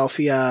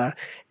Philadelphia,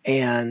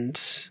 and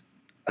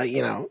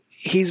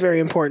he's very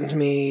important to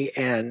me,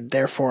 and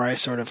therefore I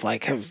sort of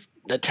like have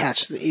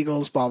attached to the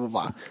Eagles, blah, blah,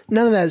 blah.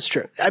 None of that is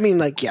true. I mean,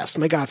 like, yes,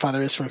 my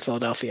godfather is from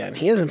Philadelphia, and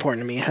he is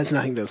important to me. It has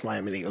nothing to do with why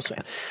I'm an Eagles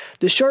fan.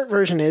 The short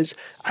version is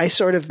I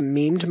sort of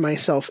memed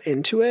myself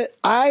into it.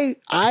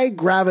 I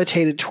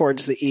gravitated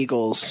towards the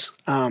Eagles,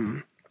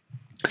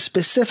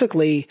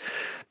 specifically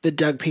the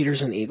Doug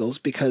Peterson Eagles,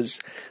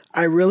 because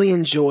I really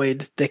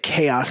enjoyed the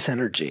chaos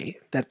energy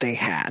that they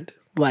had.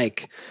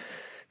 Like,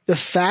 the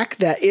fact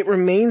that it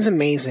remains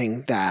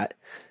amazing that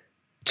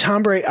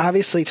Tom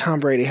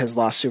Brady has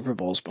lost Super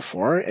Bowls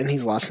before, and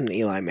he's lost them to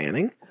Eli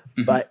Manning.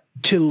 Mm-hmm. But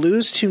to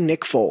lose to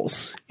Nick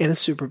Foles in a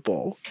Super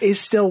Bowl is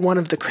still one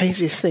of the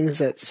craziest things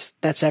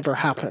that's ever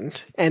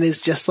happened, and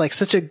is just like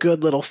such a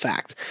good little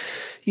fact.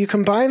 You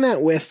combine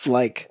that with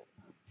like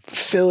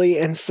Philly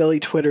and Philly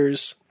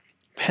Twitter's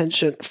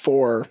penchant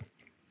for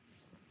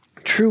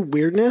true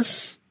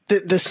weirdness.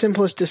 The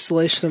simplest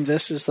distillation of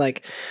this is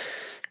like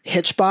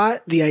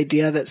Hitchbot, the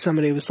idea that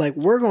somebody was like,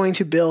 we're going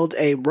to build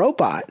a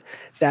robot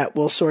that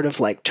will sort of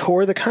like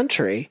tour the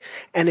country.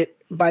 And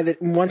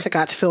once it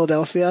got to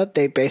Philadelphia,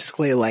 they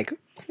basically like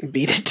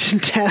beat it to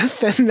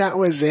death, and that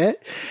was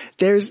it.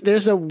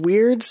 There's a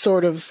weird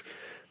sort of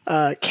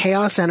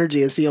chaos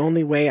energy is the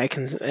only way I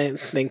can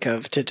think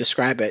of to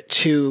describe it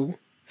to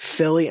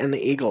Philly and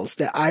the Eagles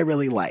that I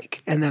really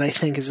like, and that I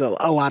think is a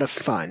lot of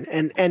fun.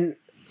 And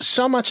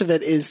so much of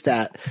it is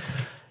that,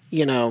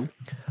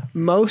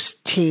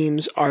 most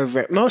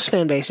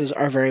fan bases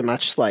are very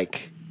much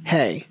like,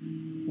 hey,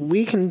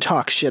 we can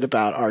talk shit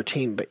about our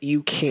team, but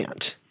you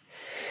can't.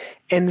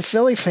 And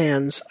Philly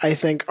fans, I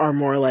think, are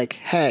more like,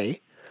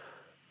 hey,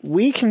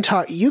 you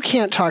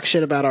can't talk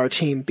shit about our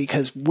team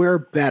because we're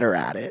better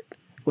at it.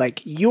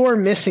 Like, you're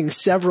missing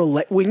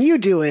when you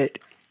do it,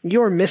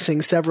 you're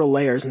missing several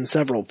layers and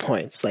several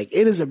points. Like,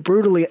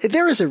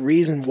 there is a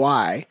reason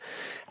why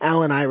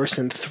Allen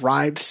Iverson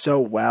thrived so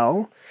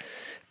well,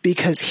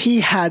 because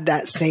he had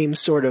that same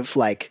sort of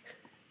like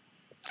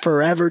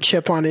forever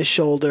chip on his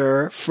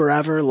shoulder,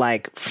 forever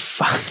like,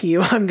 fuck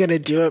you, I'm going to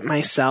do it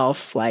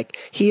myself. Like,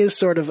 he is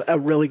sort of a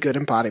really good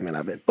embodiment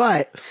of it.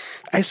 But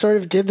I sort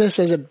of did this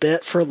as a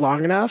bit for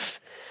long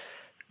enough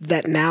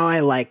that now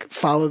I like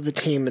follow the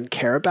team and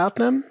care about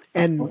them,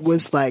 and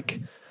was like,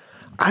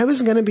 I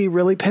was going to be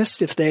really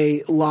pissed if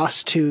they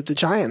lost to the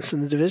Giants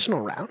in the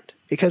divisional round,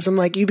 because I'm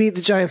like, you beat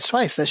the Giants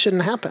twice. That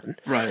shouldn't happen.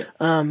 Right.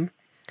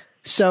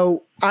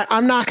 So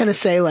I'm not going to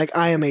say like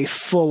I am a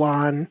full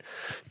on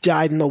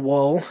dyed in the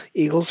wool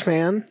Eagles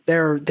fan.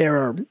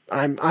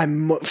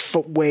 I'm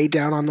way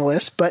down on the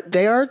list, but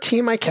they are a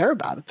team I care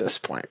about at this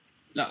point.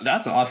 No,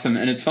 that's awesome.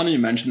 And it's funny you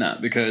mentioned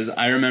that, because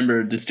I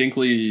remember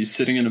distinctly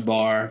sitting in a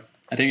bar.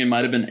 I think it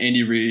might have been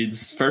Andy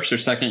Reid's first or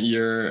second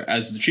year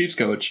as the Chiefs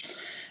coach.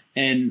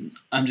 And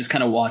I'm just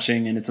kind of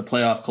watching, and it's a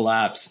playoff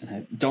collapse. And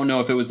I don't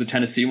know if it was the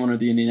Tennessee one or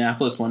the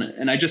Indianapolis one.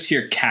 And I just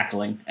hear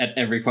cackling at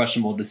every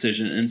questionable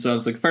decision. And so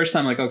it's like, first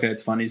time, like, okay,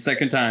 it's funny.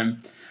 Second time,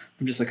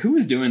 I'm just like, who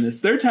is doing this?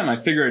 Third time, I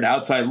figure it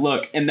out. So I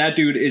look, and that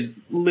dude is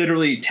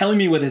literally telling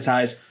me with his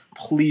eyes,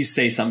 please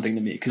say something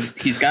to me. Because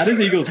he's got his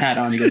Eagles hat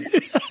on. He goes,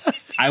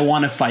 I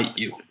want to fight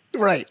you.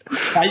 Right.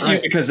 Fight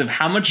you because of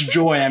how much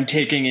joy I'm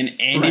taking in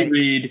Andy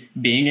Reid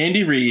being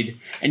Andy Reid,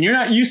 and you're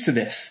not used to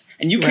this,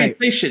 and you can't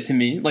say shit to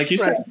me like you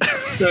said.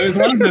 So it was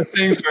one of those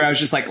things where I was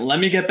just like, let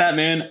me get that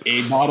man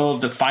a bottle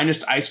of the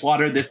finest ice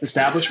water this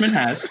establishment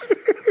has.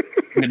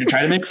 I'm going to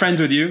try to make friends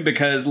with you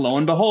because lo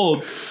and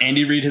behold,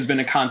 Andy Reid has been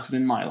a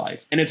constant in my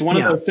life. And it's one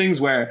of those things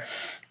where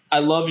I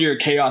love your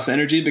chaos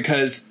energy,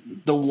 because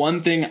the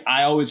one thing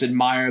I always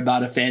admire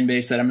about a fan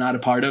base that I'm not a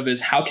part of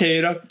is how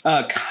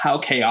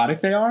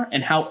chaotic they are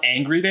and how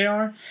angry they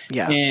are.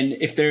 Yeah. And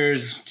if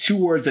there's two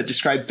words that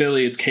describe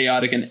Philly, it's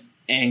chaotic and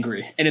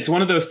angry. And it's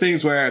one of those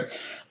things where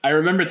I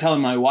remember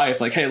telling my wife,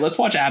 like, hey, let's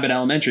watch Abbott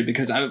Elementary,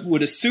 because I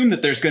would assume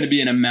that there's going to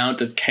be an amount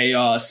of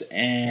chaos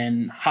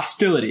and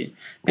hostility.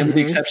 And with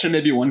the exception of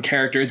maybe one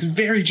character, it's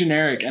very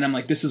generic. And I'm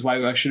like, this is why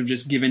I should have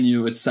just given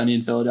you It's Sunny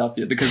in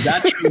Philadelphia, because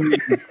that truly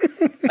is,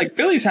 like,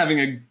 Philly's having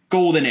a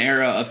golden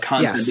era of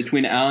content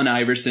between Allen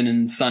Iverson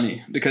and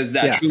Sunny, because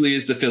that truly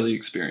is the Philly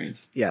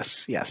experience.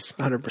 Yes,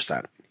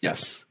 100%.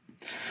 Yes.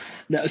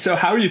 So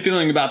how are you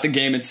feeling about the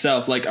game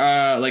itself? Like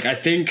I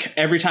think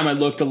every time I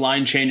look, the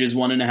line changes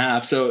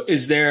 1.5. So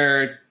is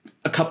there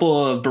a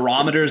couple of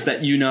barometers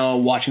that,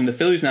 watching the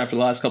Phillies now for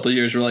the last couple of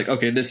years, we're like,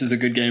 okay, this is a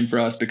good game for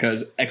us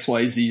because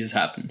XYZ has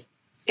happened?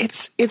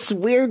 It's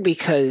weird,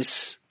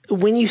 because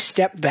when you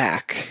step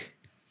back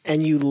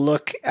and you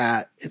look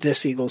at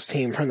this Eagles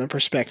team from the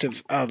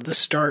perspective of the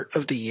start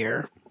of the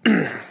year,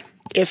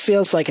 it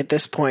feels like at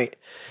this point,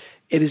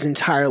 it is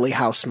entirely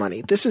house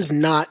money. This is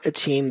not a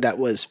team that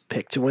was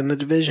picked to win the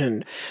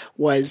division,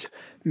 was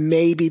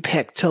maybe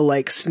picked to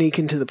like sneak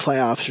into the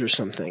playoffs or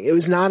something. It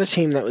was not a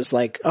team that was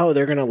like, oh,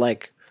 they're going to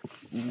like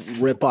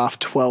rip off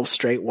 12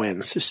 straight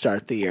wins to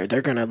start the year.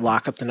 They're going to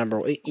lock up the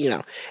number,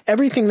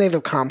 everything they've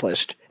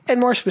accomplished,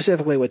 and more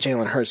specifically what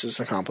Jalen Hurts has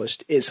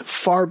accomplished, is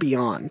far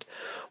beyond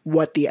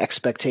what the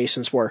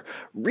expectations were,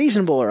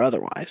 reasonable or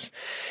otherwise.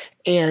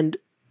 And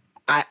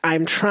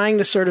I'm trying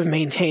to sort of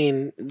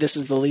maintain, this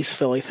is the least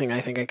Philly thing I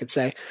think I could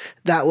say,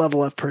 that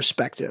level of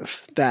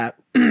perspective, that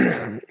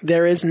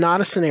there is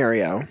not a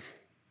scenario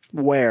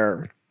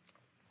where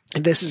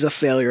this is a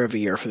failure of a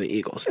year for the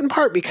Eagles, in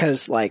part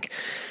because like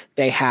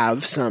they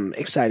have some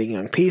exciting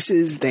young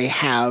pieces. They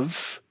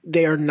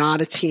are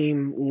not a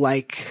team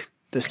like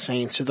the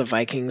Saints or the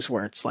Vikings,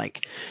 where it's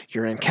like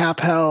you're in cap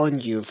hell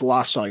and you've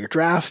lost all your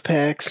draft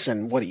picks,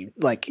 and what do you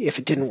like, if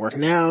it didn't work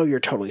now, you're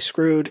totally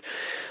screwed.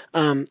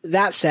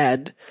 That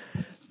said,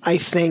 I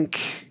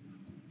think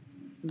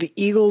the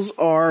Eagles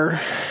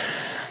are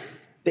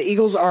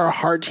a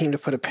hard team to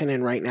put a pin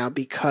in right now,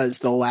 because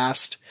the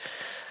last,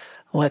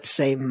 let's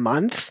say,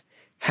 month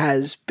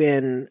has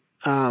been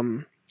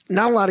not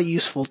a lot of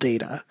useful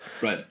data.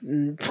 Right.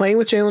 Playing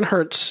without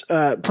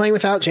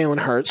Jalen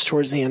Hurts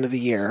towards the end of the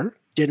year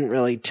didn't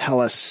really tell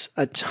us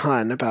a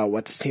ton about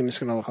what this team is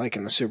going to look like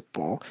in the Super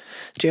Bowl.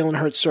 Jalen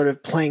Hurts sort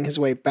of playing his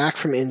way back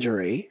from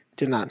injury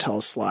did not tell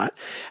us a lot.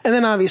 And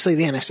then obviously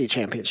the NFC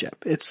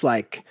Championship. It's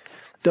like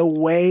the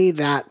way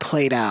that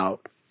played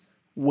out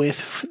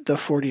with the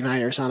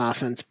 49ers on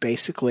offense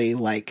basically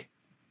like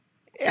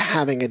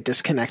having a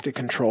disconnected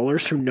controller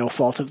through no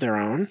fault of their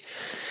own.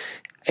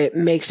 It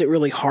makes it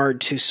really hard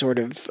to sort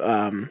of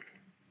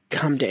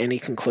come to any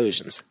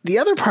conclusions. The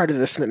other part of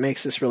this that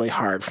makes this really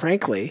hard,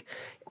 frankly,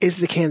 is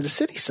the Kansas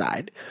City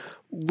side,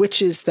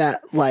 which is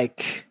that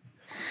like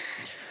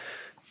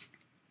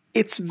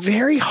it's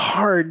very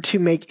hard to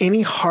make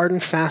any hard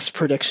and fast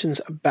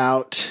predictions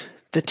about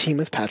the team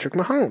with Patrick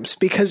Mahomes,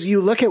 because you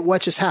look at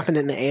what just happened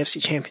in the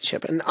AFC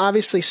Championship, and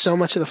obviously so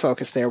much of the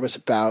focus there was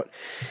about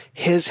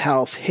his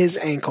health, his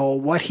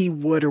ankle, what he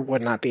would or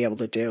would not be able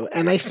to do.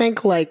 And I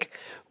think like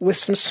with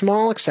some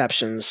small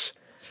exceptions,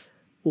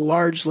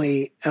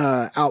 largely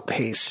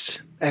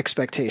outpaced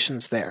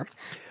expectations there.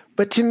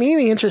 But to me,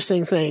 the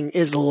interesting thing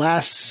is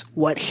less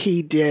what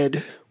he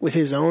did with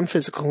his own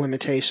physical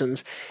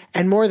limitations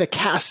and more the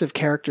cast of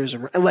characters.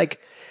 Like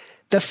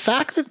the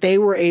fact that they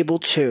were able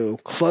to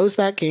close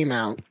that game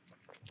out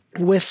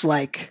with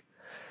like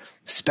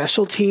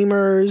special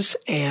teamers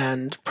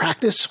and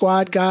practice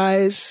squad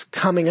guys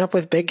coming up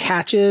with big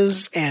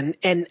catches and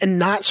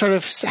not sort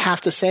of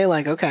have to say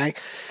like, okay,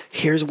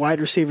 here's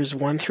wide receivers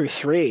 1 through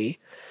 3.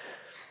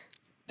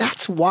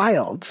 That's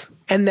wild.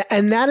 And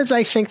that is,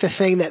 I think, the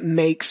thing that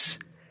makes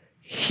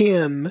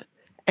him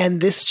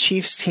and this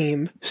Chiefs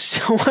team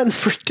so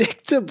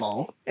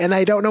unpredictable. And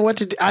I don't know what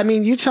to do. I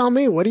mean, you tell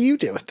me, what do you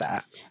do with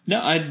that? No,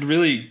 I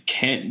really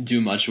can't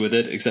do much with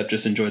it except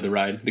just enjoy the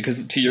ride.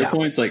 Because to your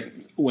point, it's like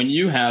when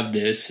you have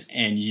this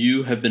and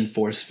you have been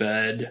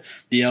force-fed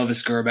the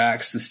Elvis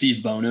Gerbacks, the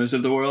Steve Bonos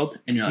of the world,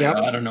 and you're like,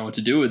 oh, I don't know what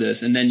to do with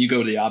this. And then you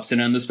go to the opposite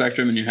end of the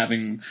spectrum and you're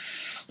having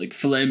like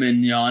filet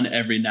mignon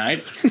every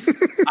night.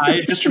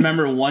 I just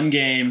remember one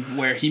game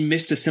where he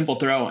missed a simple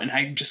throw and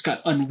I just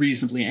got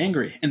unreasonably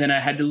angry. And then I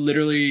had to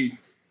literally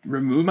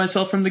remove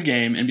myself from the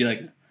game and be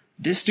like,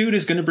 this dude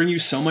is going to bring you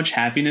so much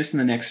happiness in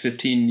the next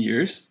 15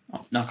 years.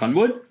 Oh, knock on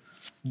wood.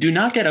 Do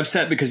not get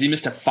upset because he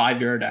missed a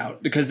 5-yard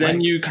out, because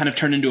then you kind of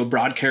turn into a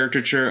broad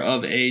caricature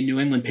of a New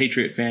England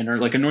Patriot fan or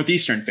like a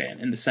Northeastern fan,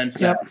 in the sense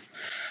that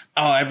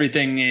oh,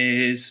 everything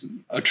is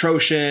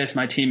atrocious,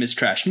 my team is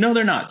trash. No,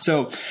 they're not.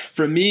 So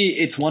for me,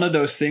 it's one of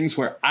those things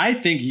where I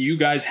think you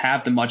guys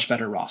have the much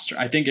better roster.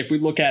 I think if we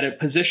look at it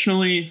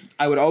positionally,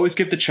 I would always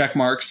give the check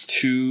marks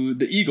to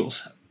the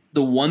Eagles.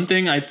 The one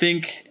thing I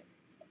think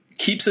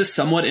keeps us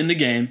somewhat in the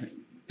game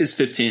is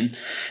 15.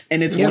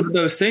 And it's one of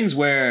those things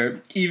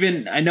where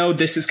even, I know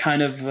this is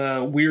kind of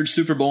a weird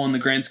Super Bowl in the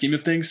grand scheme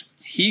of things.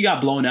 He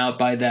got blown out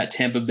by that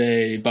Tampa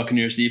Bay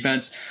Buccaneers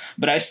defense,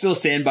 but I still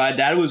stand by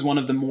that. It was one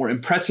of the more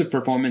impressive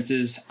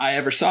performances I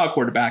ever saw a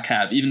quarterback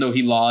have, even though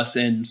he lost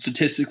and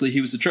statistically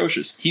he was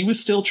atrocious. He was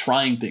still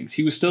trying things.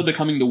 He was still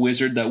becoming the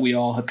wizard that we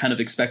all have kind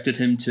of expected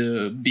him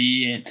to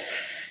be. And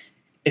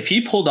if he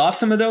pulled off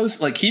some of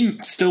those, like, he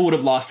still would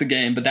have lost the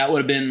game, but that would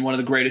have been one of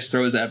the greatest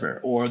throws ever,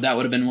 or that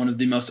would have been one of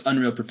the most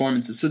unreal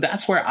performances. So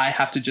that's where I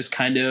have to just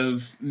kind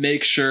of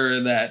make sure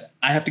that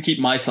I have to keep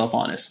myself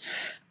honest.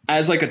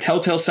 As like a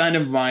telltale sign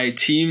of my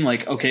team,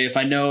 like, okay, if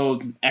I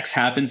know X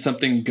happens,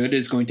 something good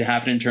is going to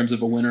happen in terms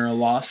of a win or a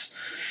loss.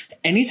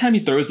 Anytime he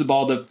throws the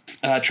ball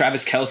to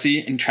Travis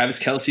Kelce, and Travis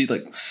Kelce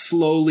like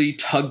slowly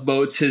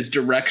tugboats his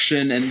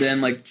direction and then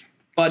like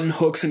button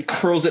hooks and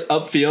curls it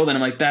upfield, and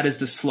I'm like, that is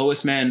the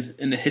slowest man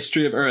in the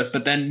history of Earth.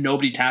 But then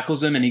nobody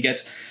tackles him and he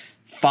gets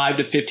 5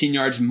 to 15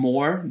 yards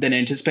more than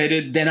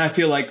anticipated, then I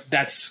feel like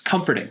that's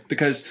comforting,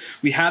 because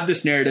we have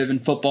this narrative in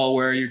football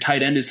where your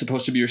tight end is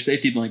supposed to be your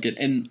safety blanket.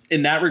 And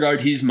in that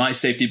regard, he's my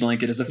safety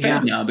blanket as a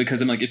fan now, because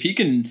I'm like, if he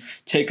can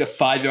take a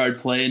 5-yard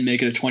play and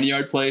make it a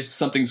 20-yard play,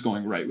 something's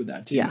going right with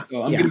that team. Yeah.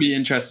 So I'm going to be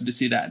interested to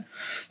see that.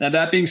 Now,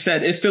 that being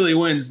said, if Philly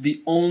wins,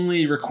 the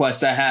only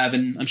request I have,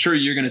 and I'm sure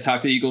you're going to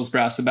talk to Eagles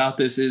brass about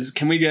this, is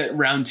can we get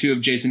round 2 of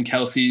Jason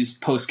Kelce's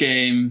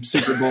post-game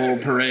Super Bowl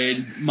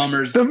parade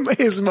mummers?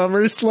 His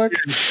mummers look.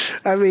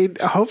 I mean,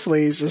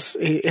 hopefully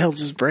he'll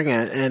just bring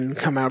it and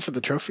come out for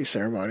the trophy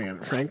ceremony.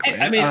 And frankly,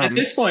 I mean, at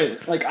this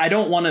point, like, I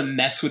don't want to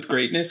mess with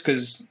greatness,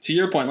 because to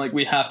your point, like,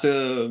 we have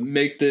to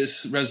make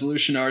this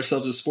resolution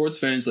ourselves as sports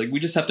fans. Like, we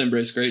just have to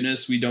embrace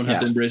greatness. We don't have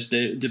to embrace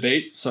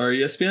debate. Sorry,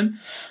 ESPN.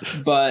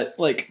 But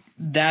like,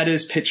 that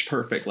is pitch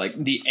perfect. Like,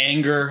 the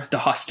anger, the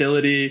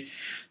hostility,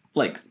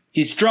 like,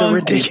 he's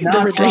drunk.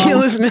 The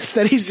ridiculousness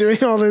that he's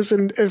doing all this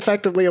in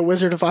effectively a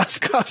Wizard of Oz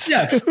costume.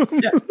 Yes,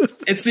 yeah.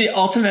 It's the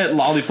ultimate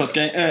lollipop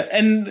game.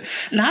 And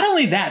not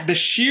only that, the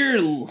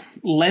sheer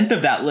length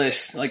of that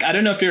list. Like, I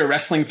don't know if you're a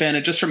wrestling fan.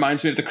 It just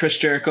reminds me of the Chris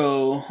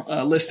Jericho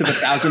list of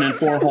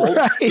 1,004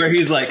 holds, where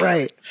he's like,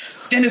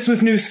 Dennis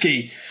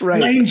Wisniewski,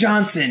 Lane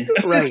Johnson,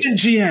 assistant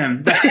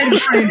GM, the head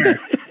trainer.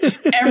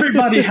 Just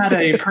everybody had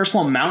a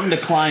personal mountain to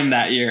climb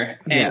that year.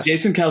 And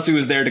Jason Kelce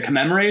was there to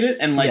commemorate it.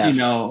 And you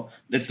know,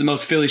 it's the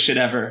most Philly shit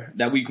ever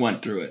that we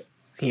went through it.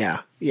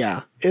 Yeah.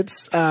 Yeah.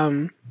 It's,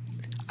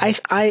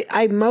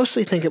 I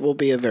mostly think it will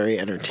be a very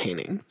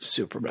entertaining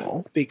Super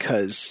Bowl,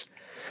 because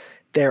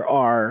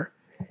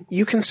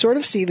you can sort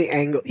of see the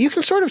angle. You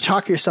can sort of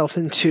talk yourself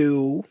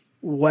into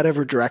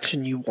whatever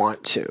direction you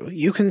want to.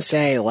 You can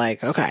say,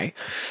 like, okay,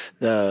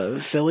 the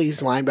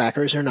Phillies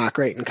linebackers are not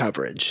great in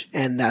coverage,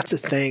 and that's a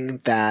thing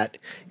that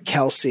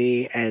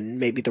Kelce and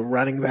maybe the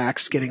running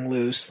backs getting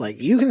loose,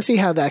 like, you can see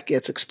how that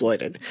gets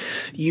exploited.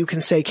 You can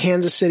say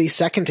Kansas City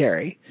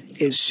secondary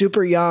is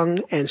super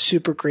young and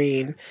super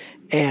green,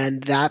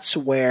 and that's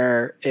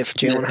where, if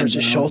Jalen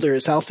Hurts' shoulder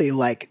is healthy,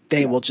 like,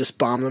 they will just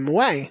bomb them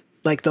away.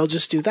 Like, they'll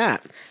just do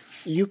that.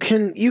 You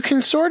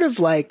can sort of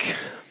like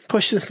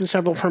push this in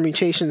several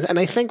permutations. And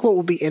I think what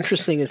will be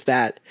interesting is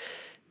that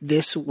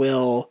this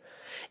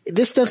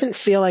doesn't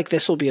feel like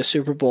this will be a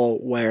Super Bowl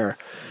where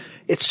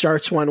it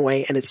starts one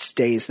way and it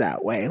stays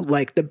that way.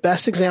 Like, the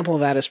best example of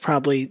that is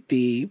probably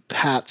the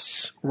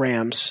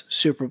Pats-Rams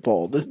Super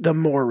Bowl, the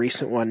more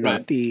recent one,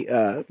 not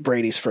the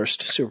Brady's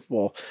first Super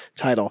Bowl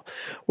title,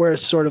 where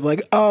it's sort of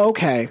like, oh,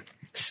 okay,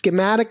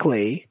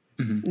 schematically,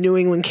 New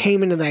England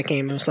came into that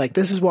game and was like,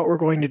 this is what we're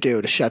going to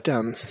do to shut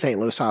down St.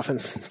 Louis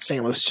offense.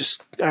 LA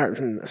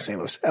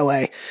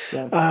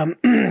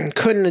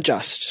couldn't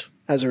adjust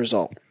as a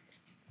result.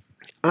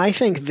 I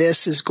think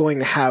this is going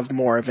to have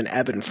more of an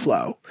ebb and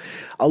flow,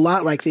 a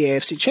lot like the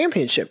AFC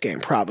Championship game,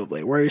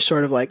 probably, where you're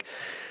sort of like,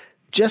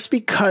 just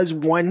because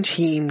one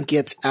team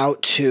gets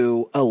out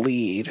to a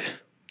lead,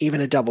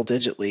 even a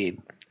double-digit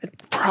lead, it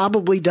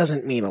probably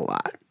doesn't mean a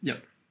lot.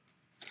 Yep.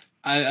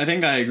 I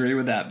think I agree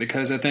with that,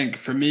 because I think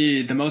for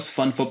me, the most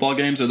fun football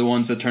games are the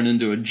ones that turn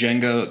into a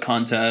Jenga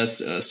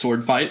contest, a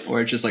sword fight,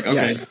 where it's just like,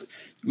 okay,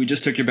 we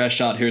just took your best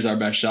shot. Here's our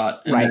best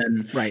shot.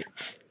 And right.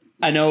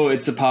 I know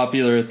it's a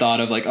popular thought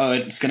of like, oh,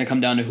 it's going to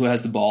come down to who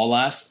has the ball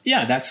last.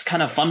 Yeah, that's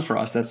kind of fun for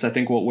us. That's, I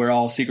think, what we're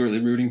all secretly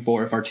rooting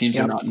for if our teams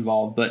are not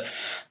involved. But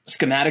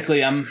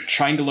schematically, I'm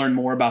trying to learn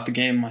more about the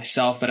game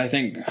myself. But I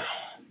think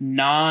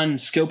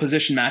non-skill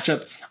position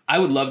matchup, I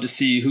would love to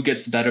see who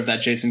gets the better of that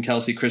Jason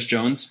Kelce, Chris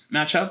Jones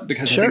matchup,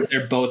 because I think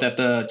they're both at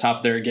the top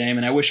of their game.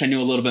 And I wish I knew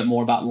a little bit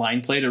more about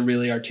line play to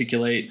really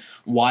articulate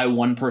why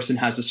one person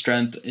has a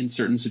strength in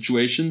certain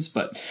situations.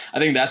 But I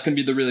think that's going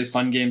to be the really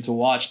fun game to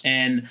watch.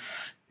 And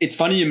it's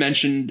funny you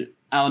mentioned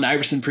Allen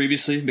Iverson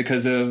previously,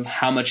 because of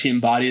how much he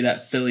embodied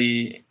that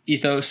Philly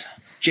ethos.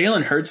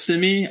 Jalen Hurts, to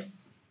me,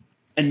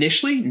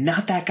 initially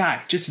not that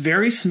guy, just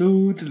very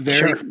smooth,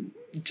 very Sure.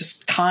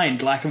 just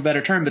kind, lack of a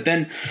better term. But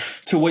then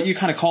to what you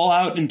kind of call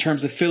out in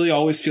terms of Philly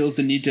always feels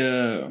the need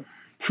to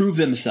prove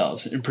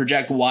themselves and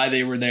project why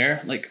they were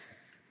there. Like,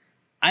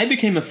 I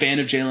became a fan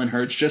of Jalen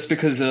Hurts just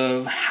because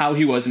of how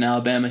he was in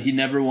Alabama. He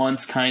never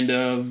once kind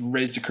of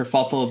raised a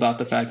kerfuffle about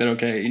the fact that,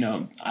 okay,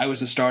 I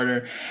was a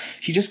starter.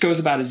 He just goes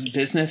about his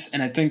business.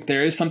 And I think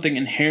there is something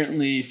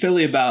inherently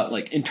Philly about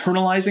like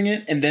internalizing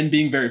it and then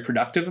being very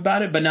productive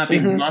about it, but not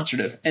being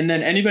demonstrative. And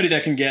then anybody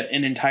that can get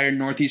an entire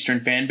Northeastern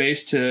fan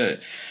base to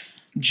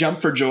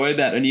jump for joy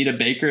that Anita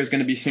Baker is going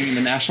to be singing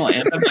the national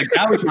anthem. Like,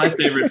 that was my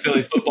favorite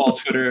Philly football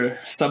Twitter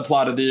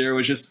subplot of the year,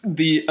 was just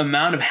the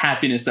amount of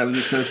happiness that was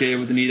associated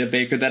with Anita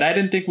Baker that I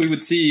didn't think we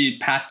would see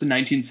past the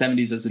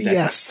 1970s as a decade.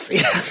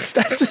 Yes,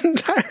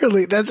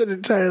 that's an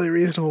entirely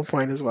reasonable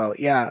point as well.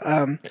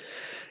 Yeah,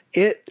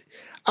 it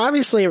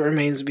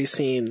remains to be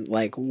seen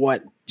like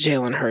what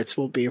Jalen Hurts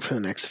will be for the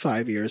next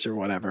 5 years or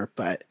whatever.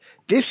 But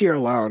this year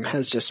alone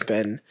has just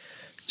been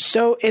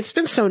it's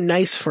been so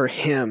nice for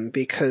him,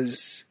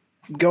 because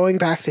going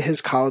back to his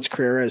college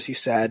career, as you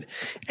said,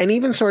 and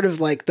even sort of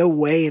like the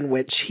way in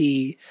which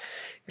he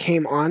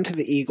came onto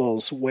the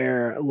Eagles,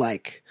 where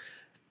like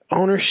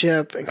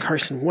ownership and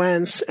Carson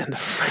Wentz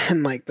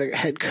and like the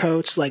head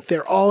coach, like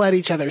they're all at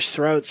each other's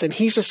throats, and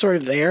he's just sort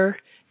of there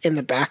in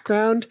the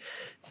background.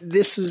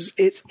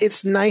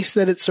 It's nice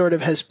that it sort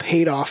of has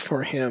paid off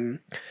for him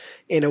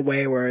in a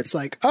way where it's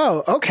like,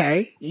 oh,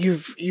 okay,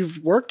 you've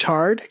worked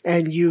hard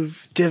and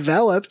you've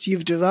developed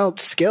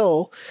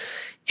skill,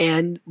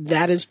 and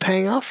that is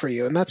paying off for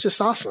you. And that's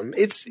just awesome.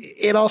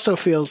 It also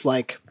feels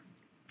like,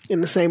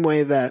 in the same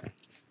way that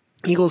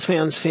Eagles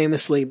fans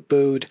famously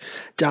booed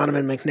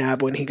Donovan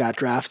McNabb when he got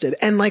drafted.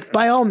 And like,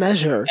 by all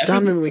measure,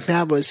 Donovan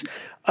McNabb was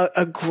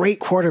a great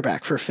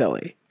quarterback for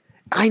Philly.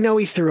 I know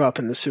he threw up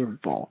in the Super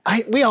Bowl.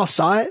 We all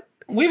saw it.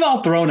 We've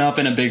all thrown up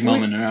in a big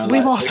moment in our life.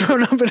 We've all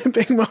thrown up in a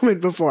big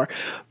moment before.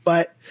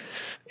 But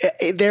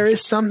there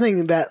is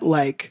something that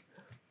like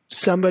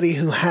somebody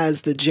who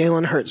has the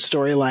Jalen Hurts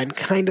storyline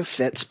kind of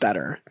fits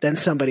better than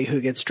somebody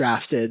who gets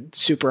drafted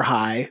super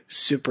high,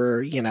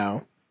 super,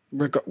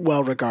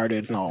 well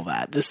regarded and all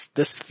that.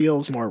 This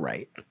feels more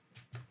right.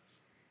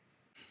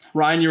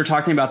 Ryan, you were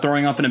talking about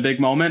throwing up in a big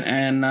moment,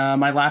 and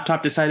my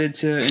laptop decided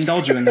to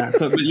indulge you in that.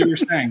 So, what you were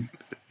saying?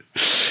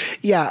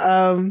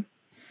 Yeah,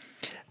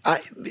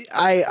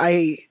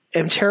 I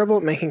am terrible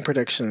at making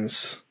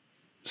predictions,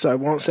 so I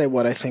won't say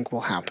what I think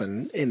will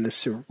happen in the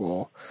Super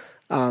Bowl.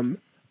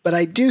 But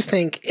I do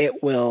think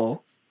it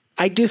will.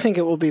 I do think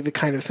it will be the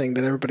kind of thing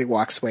that everybody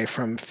walks away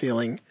from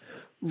feeling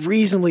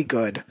reasonably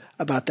good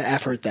about the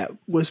effort that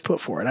was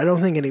put forward. I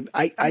don't think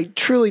I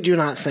truly do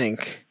not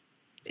think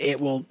it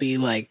will be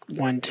like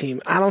one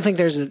team. I don't think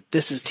this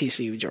is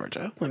TCU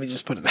Georgia. Let me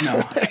just put it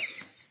that way.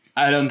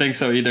 I don't think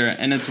so either.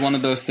 And it's one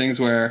of those things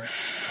where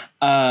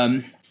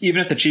even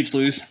if the Chiefs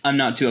lose, I'm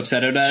not too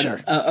upset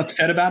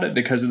about it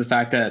because of the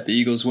fact that the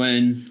Eagles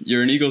win.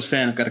 You're an Eagles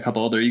fan. I've got a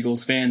couple other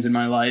Eagles fans in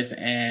my life,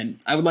 and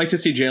I would like to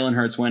see Jalen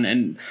Hurts win.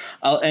 And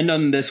I'll end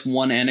on this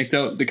one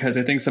anecdote because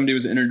I think somebody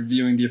was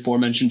interviewing the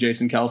aforementioned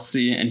Jason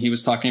Kelce, and he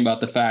was talking about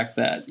the fact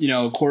that,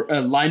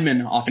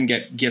 linemen often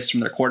get gifts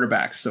from their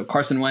quarterbacks. So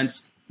Carson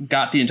Wentz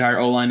got the entire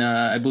O-line,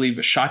 I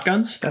believe,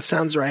 shotguns. That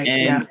sounds right.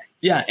 And,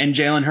 and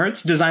Jalen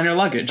Hurts, designer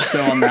luggage.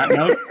 So on that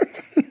note,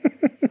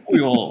 we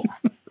will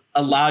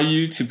allow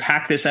you to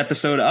pack this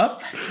episode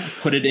up,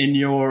 put it in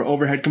your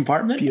overhead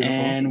compartment,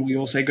 and we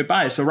will say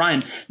goodbye. So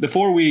Ryan,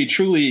 before we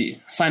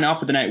truly sign off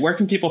for the night, where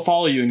can people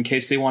follow you in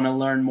case they want to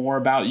learn more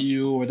about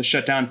you or the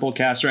Shutdown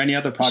Fullcast or any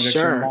other projects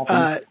you're involved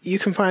in? You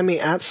can find me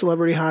at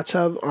Celebrity Hot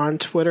Tub on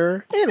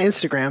Twitter and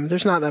Instagram.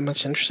 There's not that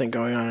much interesting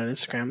going on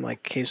Instagram. Like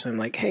occasionally I'm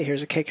like, hey,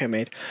 here's a cake I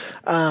made.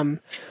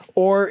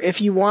 Or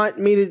if you want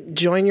me to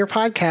join your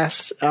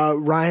podcast,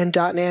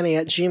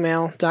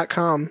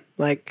 ryan.nanny@gmail.com.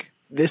 Like,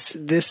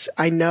 This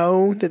I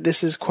know that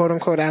this is quote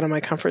unquote out of my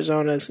comfort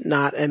zone as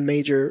not a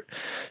major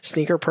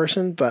sneaker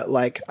person, but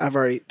like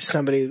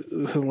somebody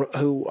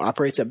who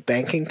operates a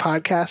banking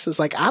podcast was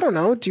like, I don't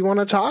know, do you want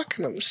to talk?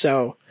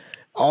 So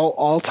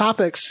all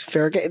topics,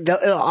 fair game.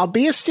 I'll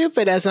be as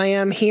stupid as I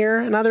am here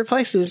and other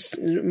places,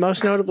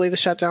 most notably the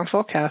Shutdown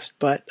Fullcast.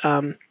 But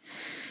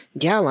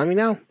let me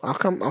know. I'll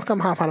come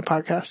hop on a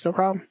podcast, no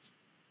problem.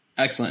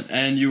 Excellent.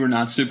 And you were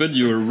not stupid.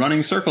 You were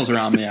running circles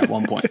around me at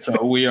one point.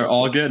 So we are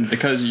all good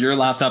because your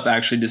laptop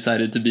actually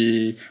decided to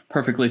be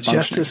perfectly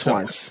functioning.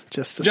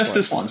 Just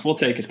this once. We'll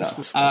take it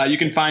though. You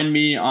can find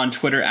me on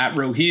Twitter at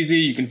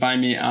Roheezy. You can find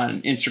me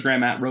on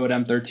Instagram at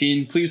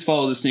RoadM13. Please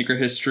follow the Sneaker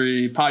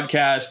History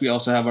podcast. We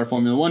also have our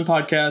Formula One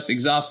podcast,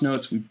 Exhaust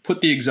Notes. We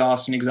put the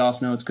exhaust in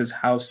Exhaust Notes because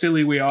how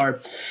silly we are.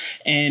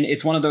 And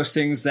it's one of those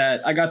things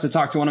that I got to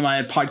talk to one of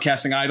my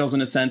podcasting idols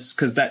in a sense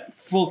because that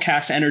full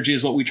cast energy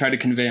is what we try to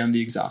convey on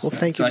the Exhaust. Well,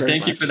 thank you. So I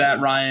thank you for that,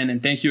 Ryan,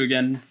 and thank you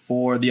again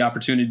for the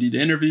opportunity to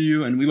interview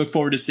you. And we look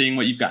forward to seeing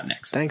what you've got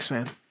next. Thanks,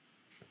 man.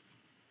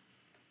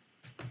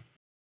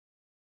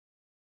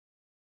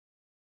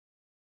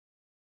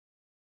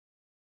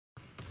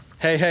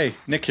 Hey,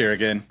 Nick here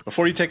again.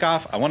 Before you take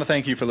off, I want to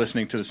thank you for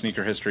listening to the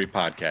Sneaker History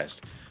Podcast.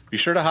 Be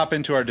sure to hop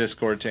into our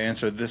Discord to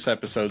answer this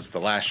episode's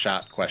The Last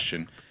Shot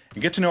question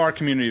and get to know our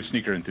community of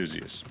sneaker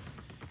enthusiasts.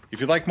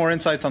 If you'd like more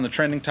insights on the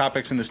trending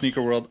topics in the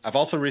sneaker world, I've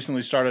also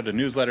recently started a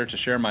newsletter to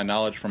share my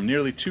knowledge from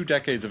nearly 2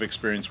 decades of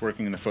experience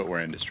working in the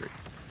footwear industry.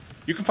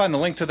 You can find the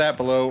link to that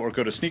below or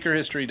go to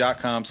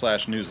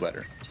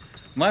sneakerhistory.com/newsletter.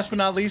 And last but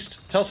not least,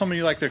 tell someone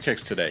you like their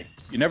kicks today.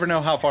 You never know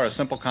how far a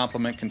simple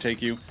compliment can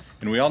take you,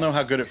 and we all know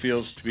how good it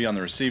feels to be on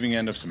the receiving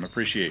end of some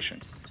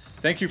appreciation.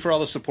 Thank you for all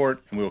the support,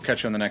 and we will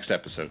catch you on the next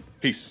episode.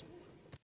 Peace.